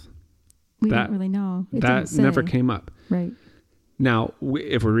Sarah's death. We don't really know. That never came up. Right. Now,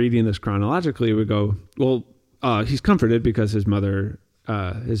 if we're reading this chronologically, we go, well, he's comforted because his mother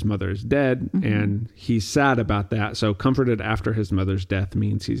is dead, and he's sad about that. So comforted after his mother's death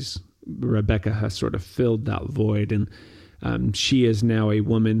means Rebekah has sort of filled that void, and she is now a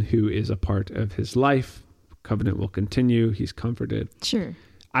woman who is a part of his life. Covenant will continue. He's comforted. Sure.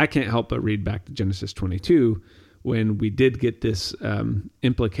 I can't help but read back to Genesis 22 when we did get this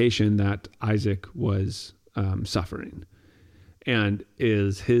implication that Isaac was suffering. And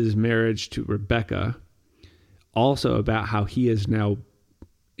is his marriage to Rebekah also about how he is now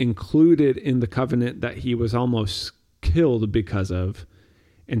included in the covenant that he was almost killed because of?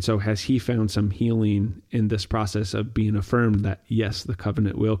 And so has he found some healing in this process of being affirmed that, yes, the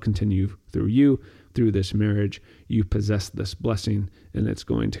covenant will continue through you, through this marriage, you possess this blessing, and it's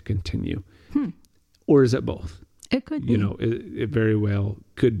going to continue. Or is it both? It could be. It very well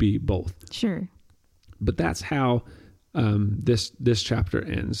could be both. Sure. But that's how this chapter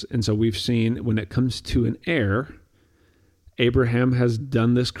ends. And so we've seen, when it comes to an heir, Abraham has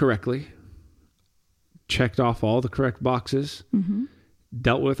done this correctly, checked off all the correct boxes,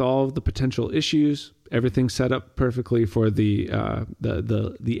 dealt with all of the potential issues, everything set up perfectly for the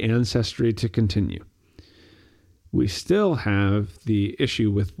ancestry to continue. We still have the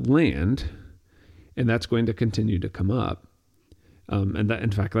issue with land, and that's going to continue to come up. And that,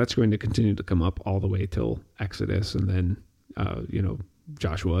 in fact, that's going to continue to come up all the way till Exodus, and then,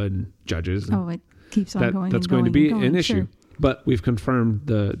 Joshua and Judges. And it keeps on going. That's going to be an issue. Sure. But we've confirmed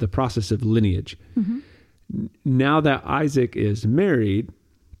the process of lineage. Now that Isaac is married,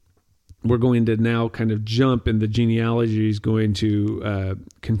 we're going to now kind of jump, and the genealogy is going to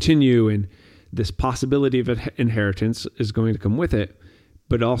continue, and this possibility of inheritance is going to come with it.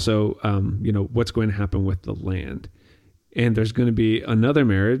 But also, what's going to happen with the land. And there's going to be another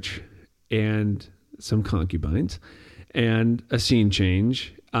marriage and some concubines and a scene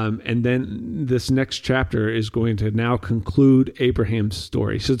change. And then this next chapter is going to now conclude Abraham's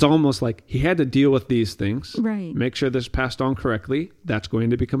story. So it's almost like he had to deal with these things. Right. Make sure this passed on correctly. That's going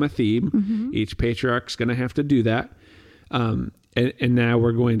to become a theme. Each patriarch's going to have to do that. And now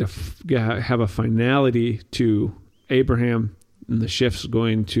we're going to have a finality to Abraham, and the shift's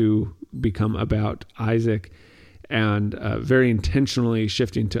going to become about Isaac, and very intentionally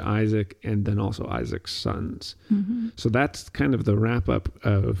shifting to Isaac and then also Isaac's sons. So that's kind of the wrap up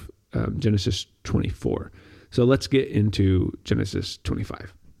of Genesis 24. So let's get into Genesis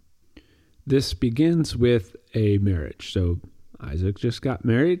 25. This begins with a marriage. So Isaac just got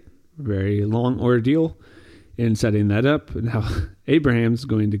married, very long ordeal in setting that up. Now Abraham's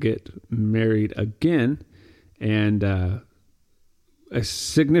going to get married again, and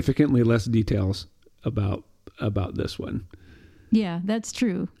significantly less details about this one. Yeah, that's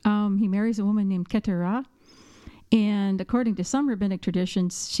true. He marries a woman named Keturah, and according to some rabbinic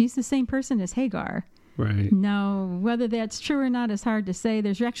traditions, she's the same person as Hagar. Right. Now, whether that's true or not is hard to say.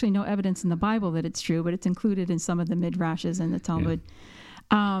 There's actually no evidence in the Bible that it's true, but it's included in some of the midrashes and the Talmud.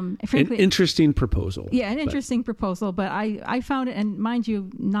 Frankly, an interesting proposal. Yeah, an interesting proposal, but I found it, and mind you,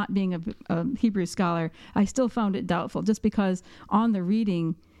 not being a Hebrew scholar, I still found it doubtful, just because on the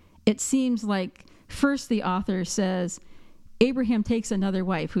reading, it seems like first the author says, Abraham takes another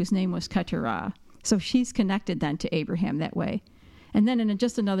wife whose name was Keturah. So she's connected then to Abraham that way. And then in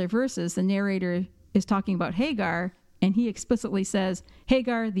just another verses, the narrator is talking about Hagar, and he explicitly says,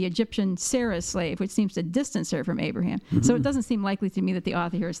 Hagar, the Egyptian Sarah's slave, which seems to distance her from Abraham. So it doesn't seem likely to me that the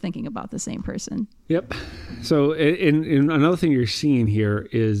author here is thinking about the same person. Yep. So in another thing you're seeing here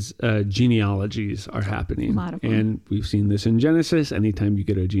is genealogies are happening. A lot of them. And we've seen this in Genesis. Anytime you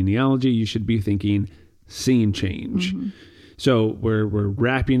get a genealogy, you should be thinking scene change. So we're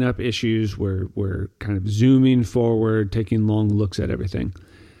wrapping up issues. We're kind of zooming forward, taking long looks at everything.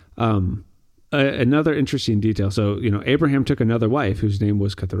 Another interesting detail. So, Abraham took another wife whose name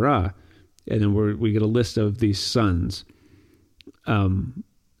was Keturah, and then we get a list of these sons.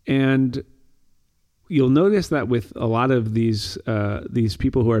 And you'll notice that with a lot of these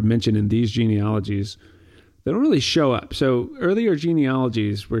people who are mentioned in these genealogies, they don't really show up. So earlier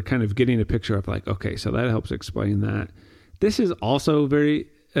genealogies, we're kind of getting a picture of like, okay, so that helps explain that. This is also very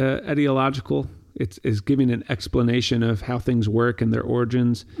ideological. It's giving an explanation of how things work and their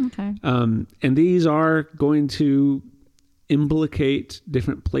origins. Okay. And these are going to implicate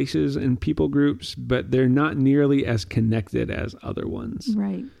different places and people groups, but they're not nearly as connected as other ones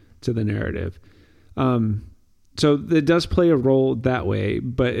to the narrative. So it does play a role that way,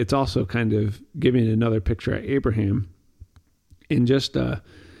 but it's also kind of giving another picture at Abraham. In just, so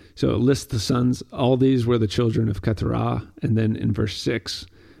it lists the sons. All these were the children of Keturah. And then in verse 6,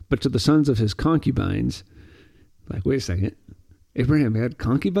 but to the sons of his concubines, like, wait a second, Abraham had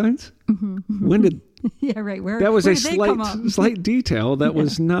concubines? Mm-hmm. When did... Yeah, right. That was a slight detail that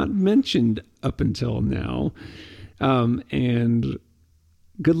was not mentioned up until now. And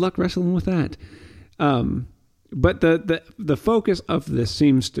good luck wrestling with that. But the focus of this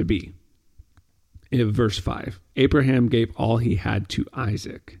seems to be in verse 5. Abraham gave all he had to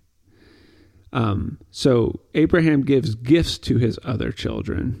Isaac. So Abraham gives gifts to his other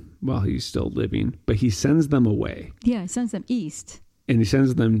children while he's still living, but he sends them away. Yeah, he sends them east. And he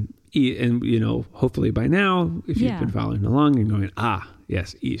sends them, and hopefully by now, if you've been following along and going,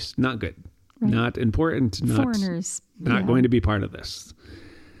 yes, east, not good, not important, not foreigners, not going to be part of this.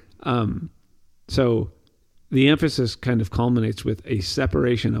 So the emphasis kind of culminates with a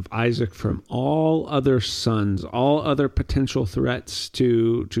separation of Isaac from all other sons, all other potential threats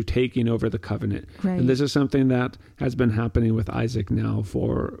to taking over the covenant. Right. And this is something that has been happening with Isaac now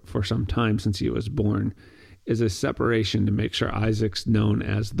for some time since he was born, is a separation to make sure Isaac's known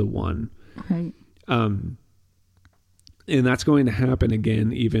as the one. Right. And that's going to happen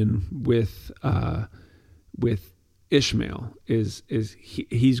again, even with Ishmael.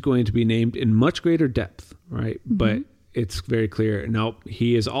 He's going to be named in much greater depth, right? Mm-hmm. But it's very clear. No,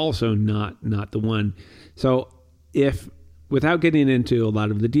 he is also not the one. So without getting into a lot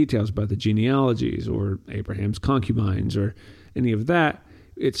of the details about the genealogies or Abraham's concubines or any of that,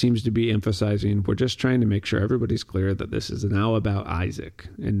 it seems to be emphasizing, we're just trying to make sure everybody's clear that this is now about Isaac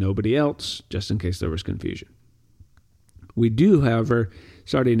and nobody else, just in case there was confusion. We do, however,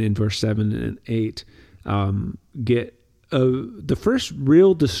 starting in verse 7 and 8, get the first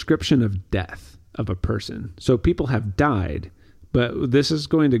real description of death of a person. So people have died, but this is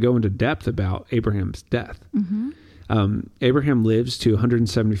going to go into depth about Abraham's death. Mm-hmm. Abraham lives to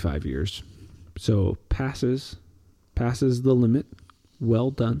 175 years, so passes the limit.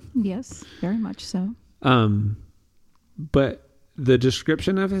 Well done. Yes, very much so. But the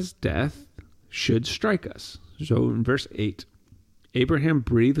description of his death should strike us. So in verse 8, Abraham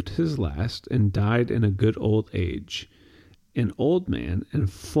breathed his last and died in a good old age, an old man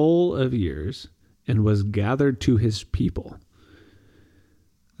and full of years, and was gathered to his people.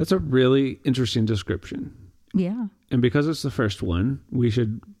 That's a really interesting description. Yeah. And because it's the first one, we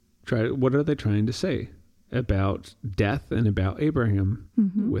should try, what are they trying to say about death and about Abraham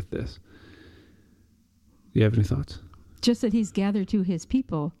with this? Do you have any thoughts? Just that he's gathered to his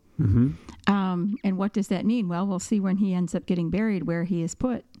people. Mm-hmm. And what does that mean? Well, we'll see when he ends up getting buried where he is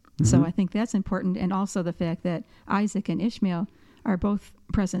put. Mm-hmm. So I think that's important. And also the fact that Isaac and Ishmael are both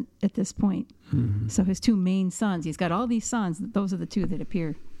present at this point. Mm-hmm. So his two main sons, he's got all these sons. Those are the two that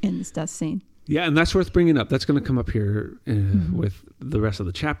appear in this death scene. Yeah, and that's worth bringing up. That's going to come up here with the rest of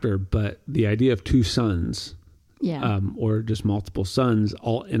the chapter. But the idea of two sons, or just multiple sons,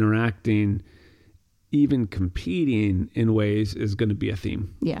 all interacting, even competing in ways, is going to be a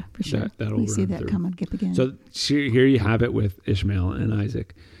theme. Yeah, for sure. We see that coming up again. So here you have it with Ishmael and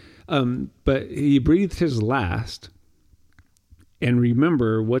Isaac. But he breathed his last. And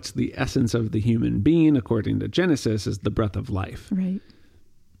remember, what's the essence of the human being, according to Genesis, is the breath of life. Right.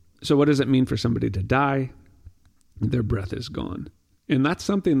 So what does it mean for somebody to die? Their breath is gone. And that's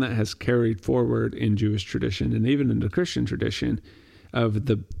something that has carried forward in Jewish tradition and even in the Christian tradition of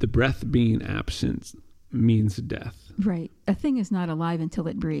the breath being absent means death. Right. A thing is not alive until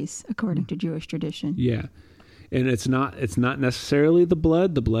it breathes, according to Jewish tradition. Yeah. And it's not necessarily the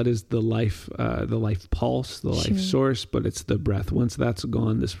blood. The blood is the life pulse, the life source, but it's the breath. Once that's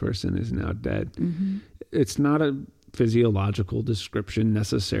gone, this person is now dead. Mm-hmm. It's not a physiological description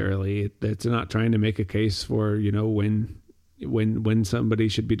necessarily. It's not trying to make a case for, when somebody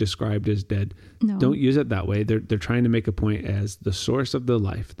should be described as dead. No. Don't use it that way. They're trying to make a point as the source of the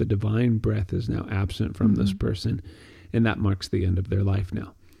life. The divine breath is now absent from this person, and that marks the end of their life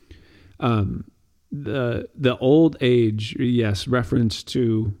now. The old age, yes, reference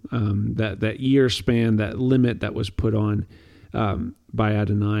to that year span, that limit that was put on by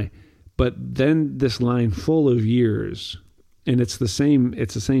Adonai. But then this line, full of years, and it's the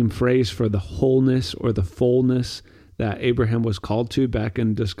same phrase for the wholeness or the fullness that Abraham was called to back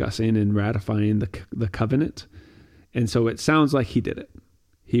in discussing and ratifying the covenant. And so it sounds like he did it.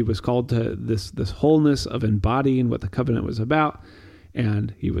 He was called to this wholeness of embodying what the covenant was about.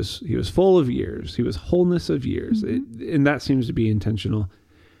 And he was full of years. He was wholeness of years. And that seems to be intentional.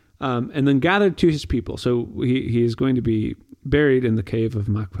 And then gathered to his people. So he is going to be buried in the cave of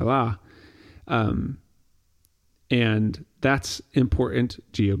Machpelah. And that's important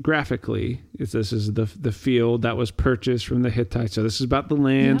geographically. This is the field that was purchased from the Hittites. So this is about the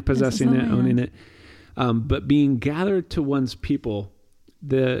land, possessing it, owning it. But being gathered to one's people,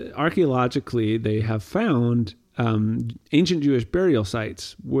 archaeologically, they have found ancient Jewish burial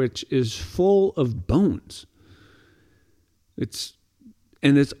sites, which is full of bones. It's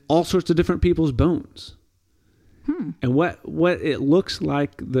all sorts of different people's bones. And what it looks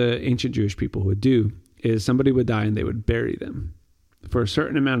like the ancient Jewish people would do is somebody would die and they would bury them for a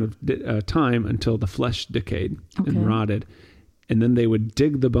certain amount of time until the flesh decayed and rotted. And then they would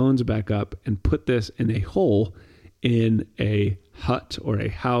dig the bones back up and put this in a hole in a hut or a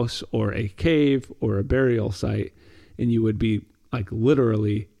house or a cave or a burial site. And you would be like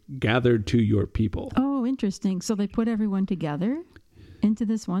literally gathered to your people. Oh, interesting. So they put everyone together into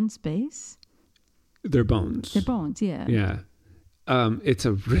this one space? Their bones. Their bones, yeah. Yeah. It's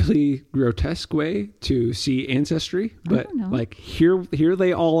a really grotesque way to see ancestry, but like here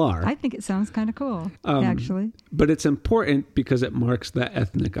they all are. I think it sounds kind of cool, actually. But it's important because it marks that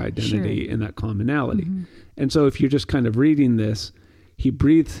ethnic identity and that commonality. And so if you're just kind of reading this, he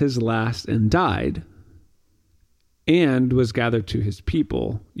breathed his last and died and was gathered to his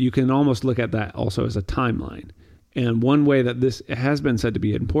people. You can almost look at that also as a timeline. And one way that this has been said to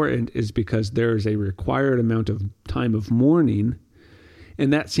be important is because there is a required amount of time of mourning.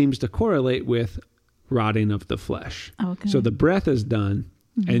 And that seems to correlate with rotting of the flesh. Okay. So the breath is done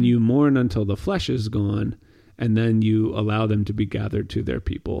and you mourn until the flesh is gone. And then you allow them to be gathered to their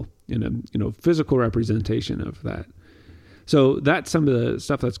people in a physical representation of that. So that's some of the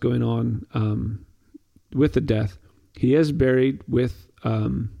stuff that's going on with the death. He is buried with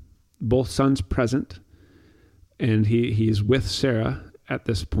both sons present. And he's with Sarah at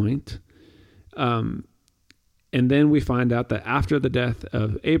this point. And then we find out that after the death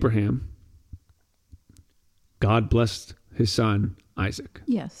of Abraham, God blessed his son, Isaac.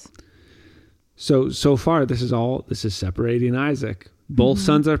 Yes. So far, this is separating Isaac. Both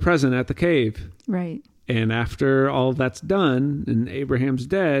sons are present at the cave. Right. And after all that's done and Abraham's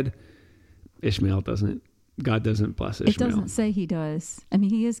dead, God doesn't bless Ishmael. It doesn't say he does. I mean,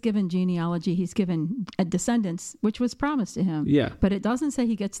 he is given genealogy. He's given descendants, which was promised to him. Yeah. But it doesn't say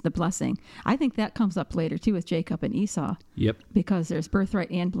he gets the blessing. I think that comes up later, too, with Jacob and Esau. Yep. Because there's birthright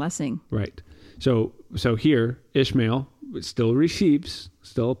and blessing. Right. So here, Ishmael still receives,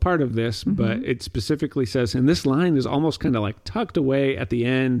 still a part of this, but it specifically says, and this line is almost kind of like tucked away at the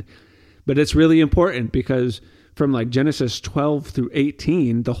end, but it's really important because from like Genesis 12 through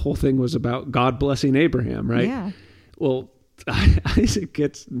 18, the whole thing was about God blessing Abraham, right? Yeah. Well, Isaac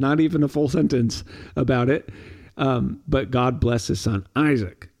gets not even a full sentence about it, but God blessed his son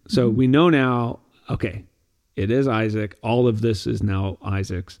Isaac. So we know now, okay, it is Isaac. All of this is now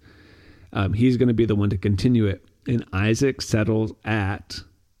Isaac's. He's going to be the one to continue it. And Isaac settles at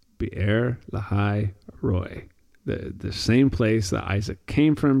Be'er Lahai Roi, the same place that Isaac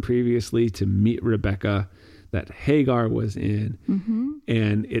came from previously to meet Rebekah, that Hagar was in.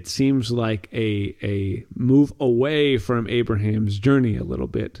 And it seems like a move away from Abraham's journey a little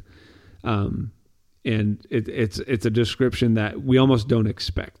bit. And it's a description that we almost don't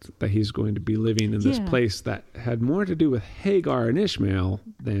expect, that he's going to be living in this place that had more to do with Hagar and Ishmael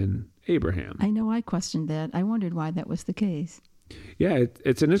than Abraham. I know I questioned that. I wondered why that was the case. Yeah,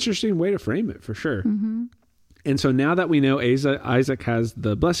 it's an interesting way to frame it for sure. And so now that we know Isaac has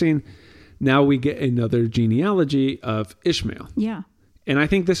the blessing, now we get another genealogy of Ishmael. Yeah. And I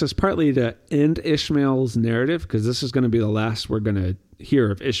think this is partly to end Ishmael's narrative, because this is going to be the last we're going to hear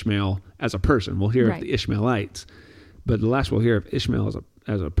of Ishmael as a person. We'll hear of the Ishmaelites, but the last we'll hear of Ishmael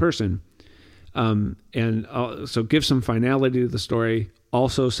as a person. So give some finality to the story.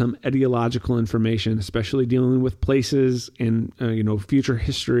 Also some ideological information, especially dealing with places and, future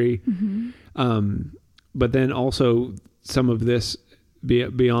history. But then also some of this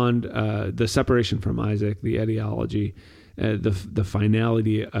beyond the separation from Isaac, the ideology, the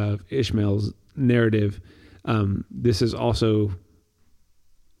finality of Ishmael's narrative. This is also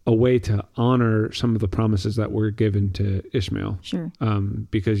a way to honor some of the promises that were given to Ishmael. Sure.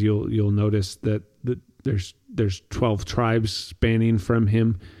 Because you'll notice that there's 12 tribes spanning from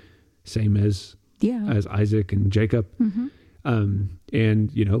him, same as Isaac and Jacob.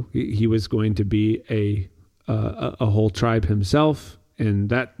 And he was going to be a whole tribe himself. And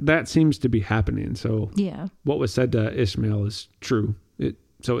that seems to be happening. So yeah, what was said to Ishmael is true.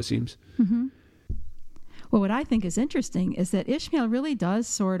 So it seems. Mm-hmm. Well, what I think is interesting is that Ishmael really does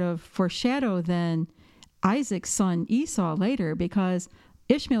sort of foreshadow then Isaac's son Esau later, because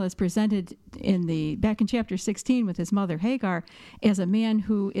Ishmael is presented back in chapter 16 with his mother Hagar as a man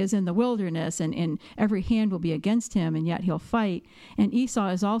who is in the wilderness and every hand will be against him, and yet he'll fight. And Esau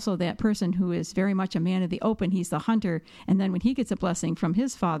is also that person who is very much a man of the open. He's the hunter. And then when he gets a blessing from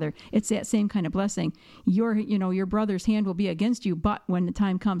his father, it's that same kind of blessing. Your brother's hand will be against you, but when the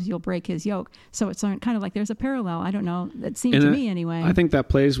time comes, you'll break his yoke. So it's kind of like there's a parallel. I don't know. It seemed to me anyway. I think that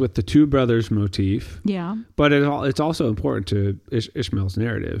plays with the two brothers motif. Yeah. But it's also important to Ishmael's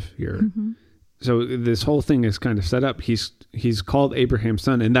narrative here. Mm-hmm. So this whole thing is kind of set up. He's called Abraham's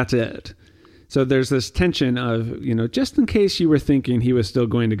son, and that's it. So there's this tension of, just in case you were thinking he was still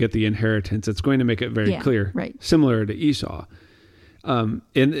going to get the inheritance, it's going to make it very clear, right. Similar to Esau. And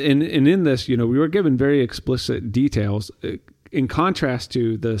in this, we were given very explicit details in contrast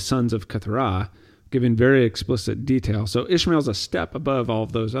to the sons of Keturah, given very explicit detail. So Ishmael's a step above all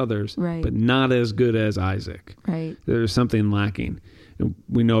of those others, right. but not as good as Isaac. Right. There's something lacking.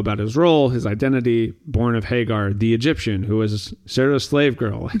 We know about his role, his identity, born of Hagar, the Egyptian, who was Sarah's slave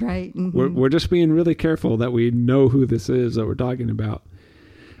girl. Right. Mm-hmm. We're just being really careful that we know who this is that we're talking about.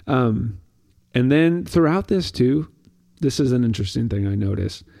 And then throughout this too, this is an interesting thing I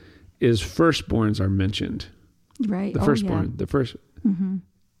notice, is firstborns are mentioned. Right. The firstborn. The first. Mm-hmm.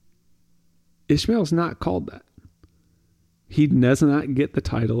 Ishmael's not called that. He does not get the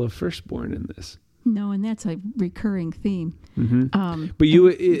title of firstborn in this. No, and that's a recurring theme. Mm-hmm. But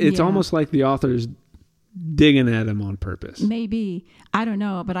it's almost like the author's digging at him on purpose. Maybe. I don't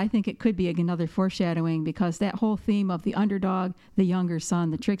know, but I think it could be another foreshadowing, because that whole theme of the underdog, the younger son,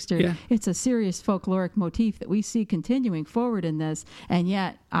 the trickster, it's a serious folkloric motif that we see continuing forward in this. And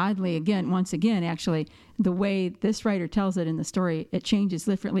yet, oddly, once again, actually, the way this writer tells it in the story, it changes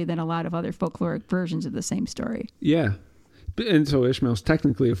differently than a lot of other folkloric versions of the same story. Yeah. And so Ishmael's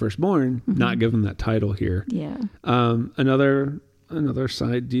technically a firstborn, not given that title here. Yeah. Another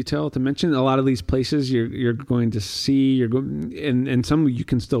side detail to mention: a lot of these places you're going to see, and some you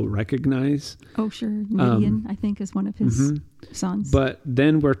can still recognize. Oh, sure. Midian, I think, is one of his sons. But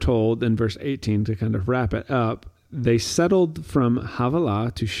then we're told in verse 18, to kind of wrap it up, they settled from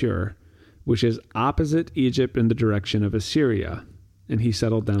Havilah to Shur, which is opposite Egypt in the direction of Assyria. And he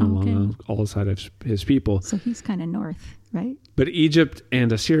settled down along all sides of his people. So he's kind of north, right? But Egypt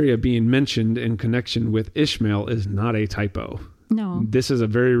and Assyria being mentioned in connection with Ishmael is not a typo. No. This is a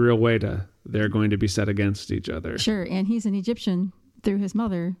very real way they're going to be set against each other. Sure. And he's an Egyptian through his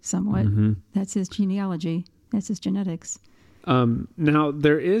mother somewhat. Mm-hmm. That's his genealogy. That's his genetics. Now,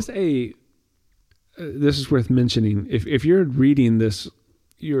 there is this is worth mentioning. If you're reading this,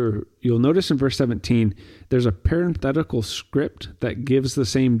 you'll notice in verse 17, there's a parenthetical script that gives the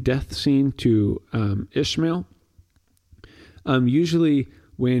same death scene to Ishmael. Usually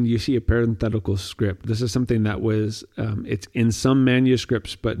when you see a parenthetical script, this is something that was, it's in some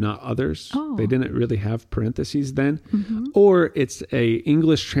manuscripts, but not others. Oh. They didn't really have parentheses then. Mm-hmm. Or it's a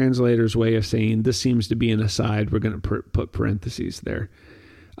English translator's way of saying, this seems to be an aside, we're going to put parentheses there.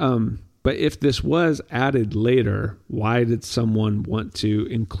 But if this was added later, why did someone want to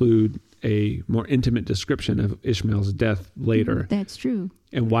include a more intimate description of Ishmael's death later? That's true.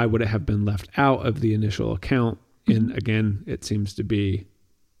 And why would it have been left out of the initial account? And again, it seems to be,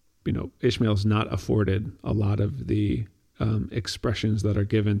 Ishmael's not afforded a lot of the expressions that are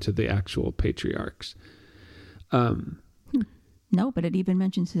given to the actual patriarchs. No, but it even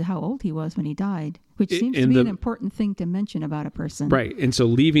mentions how old he was when he died, which seems to be an important thing to mention about a person. Right. And so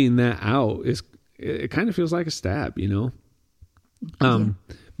leaving that out it kind of feels like a stab,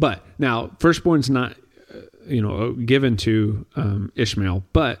 But now, firstborn's not, given to Ishmael,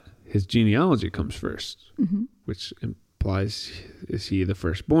 but his genealogy comes first, which implies, is he the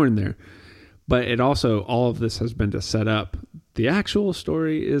firstborn there? But it also, all of this has been to set up. The actual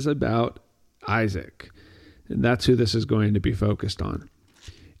story is about Isaac. And that's who this is going to be focused on.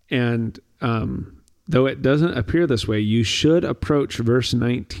 And though it doesn't appear this way, you should approach verse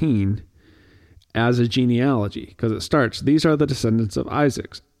 19 as a genealogy, because it starts, these are the descendants of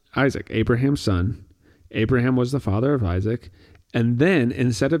Isaac, Abraham's son. Abraham was the father of Isaac. And then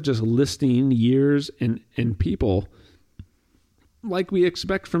instead of just listing years and people, like we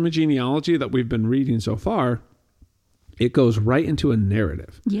expect from a genealogy that we've been reading so far, it goes right into a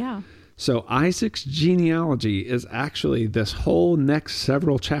narrative. Yeah. So Isaac's genealogy is actually this whole next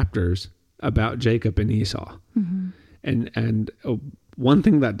several chapters about Jacob and Esau. Mm-hmm. And one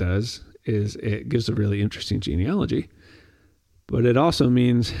thing that does is it gives a really interesting genealogy. But it also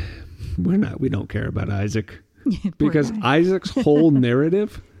means we don't care about Isaac because guy. Isaac's whole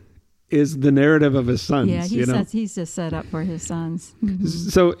narrative is the narrative of his sons. Yeah, he's just set up for his sons. Mm-hmm.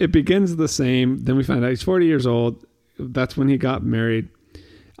 So it begins the same. Then we find out he's 40 years old. That's when he got married.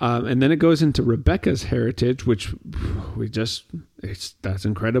 And then it goes into Rebekah's heritage, which that's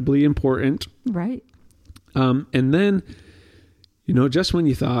incredibly important. Right. And then, just when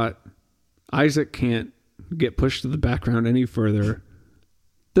you thought Isaac can't get pushed to the background any further,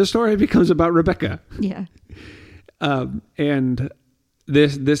 the story becomes about Rebekah. Yeah. And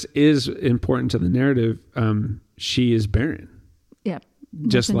this is important to the narrative. She is barren. Yeah.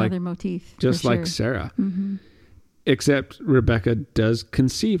 Just That's like another motif. Just like Sarah. Mm-hmm. Except Rebekah does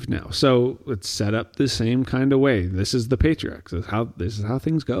conceive now. So it's set up the same kind of way. This is the patriarch. This is how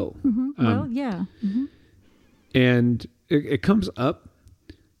things go. Mm-hmm. Well, yeah. Mm-hmm. And it comes up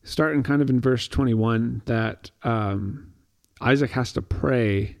starting kind of in verse 21 that Isaac has to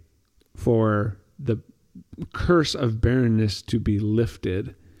pray for the curse of barrenness to be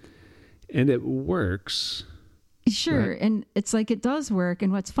lifted. And it works. Sure. Right? And it's like it does work.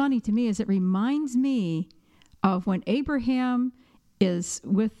 And what's funny to me is it reminds me of when Abraham is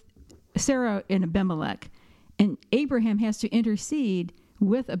with Sarah and Abimelech, and Abraham has to intercede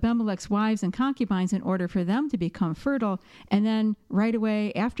with Abimelech's wives and concubines in order for them to become fertile. And then right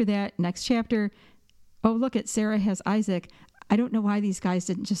away after that, next chapter, oh, look at Sarah has Isaac. I don't know why these guys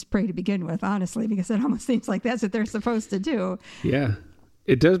didn't just pray to begin with, honestly, because it almost seems like that's what they're supposed to do. Yeah.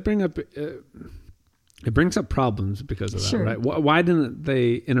 It does bring up... It brings up problems because of that, sure. Right? Why didn't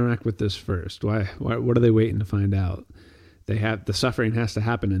they interact with this first? Why? What are they waiting to find out? The suffering has to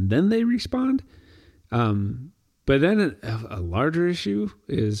happen and then they respond. But then a larger issue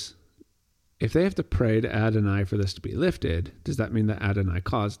is if they have to pray to Adonai for this to be lifted, does that mean that Adonai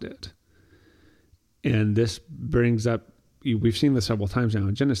caused it? And this brings up, we've seen this several times now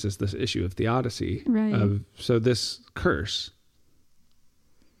in Genesis, this issue of theodicy. Right. So this curse,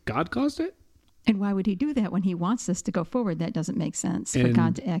 God caused it? And why would he do that when he wants this to go forward? That doesn't make sense for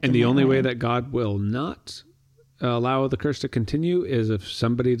God to act. And the only way that God will not allow the curse to continue is if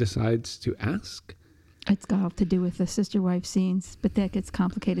somebody decides to ask. It's got to do with the sister-wife scenes, but that gets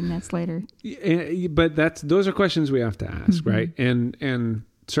complicated and that's later. But those are questions we have to ask, mm-hmm. right? And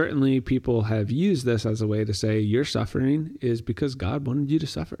certainly people have used this as a way to say your suffering is because God wanted you to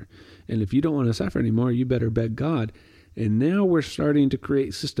suffer. And if you don't want to suffer anymore, you better beg God. And now we're starting to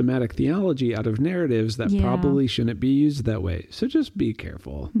create systematic theology out of narratives that probably shouldn't be used that way. So just be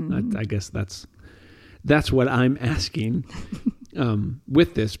careful. Mm-hmm. I guess that's what I'm asking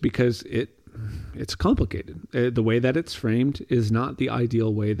with this, because it's complicated. The way that it's framed is not the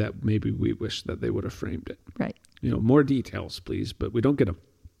ideal way that maybe we wish that they would have framed it. Right. More details, please, but we don't get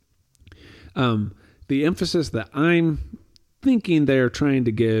them. The emphasis that I'm thinking they're trying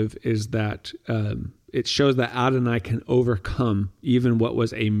to give is that it shows that Adonai can overcome even what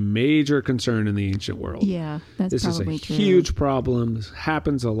was a major concern in the ancient world. Yeah, that's probably true. This is a huge problem. This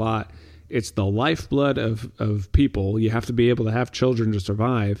happens a lot. It's the lifeblood of people. You have to be able to have children to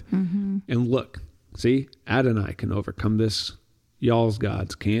survive. Mm-hmm. And look, see, Adonai can overcome this. Y'all's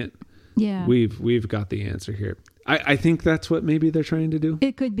gods can't. Yeah. We've got the answer here. I think that's what maybe they're trying to do.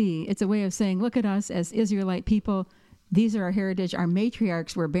 It could be. It's a way of saying, look at us as Israelite people. These are our heritage. Our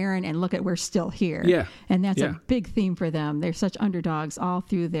matriarchs were barren, and look at, we're still here. Yeah. And that's a big theme for them. They're such underdogs all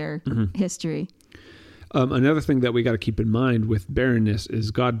through their history. Another thing that we got to keep in mind with barrenness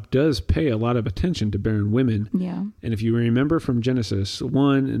is God does pay a lot of attention to barren women. Yeah. And if you remember from Genesis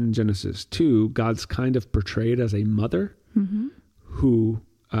 1 and Genesis 2, God's kind of portrayed as a mother who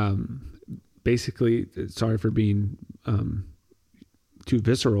basically, sorry for being too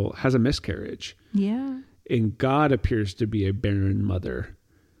visceral, has a miscarriage. Yeah. And God appears to be a barren mother.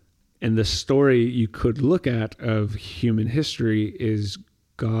 And the story you could look at of human history is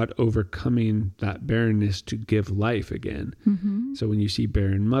God overcoming that barrenness to give life again. Mm-hmm. So when you see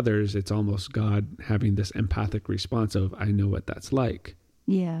barren mothers, it's almost God having this empathic response of, I know what that's like.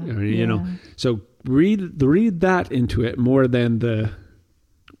 Yeah. So read that into it more than the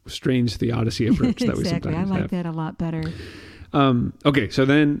strange theodicy approach that we sometimes have. I like that a lot better. Okay, so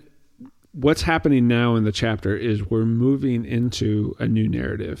then what's happening now in the chapter is we're moving into a new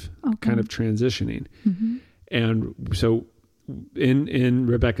narrative, kind of transitioning. Mm-hmm. And so in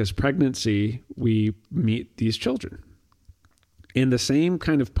Rebekah's pregnancy, we meet these children. And the same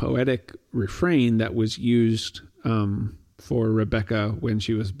kind of poetic refrain that was used for Rebekah when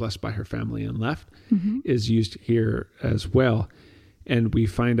she was blessed by her family and left is used here as well. And we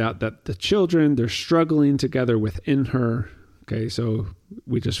find out that the children, they're struggling together within her. Okay, so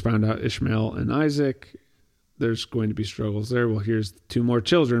we just found out Ishmael and Isaac, there's going to be struggles there. Well, here's 2 more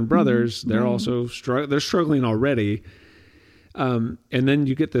children, brothers. They're also they're struggling already. And then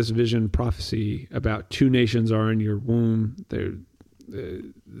you get this vision prophecy about 2 nations are in your womb.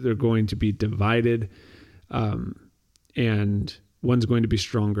 They're going to be divided, and one's going to be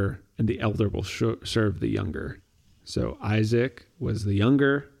stronger, and the elder will serve the younger. So Isaac was the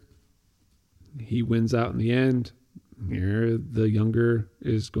younger. He wins out in the end. Here, the younger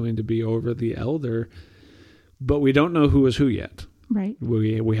is going to be over the elder, but we don't know who is who yet. Right.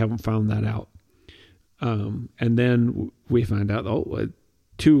 We haven't found that out. And then we find out,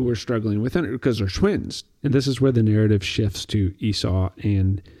 2 were struggling with it because they're twins. And this is where the narrative shifts to Esau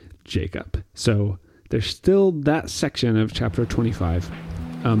and Jacob. So there's still that section of chapter 25,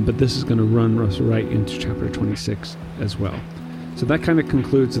 but this is going to run us right into chapter 26 as well. So that kind of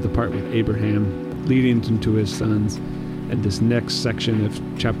concludes the part with Abraham leading into his sons. And this next section of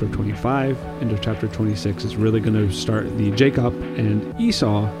chapter 25 into chapter 26 is really going to start the Jacob and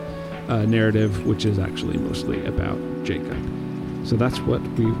Esau narrative, which is actually mostly about Jacob. So that's what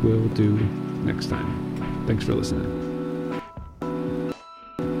we will do next time. Thanks for listening.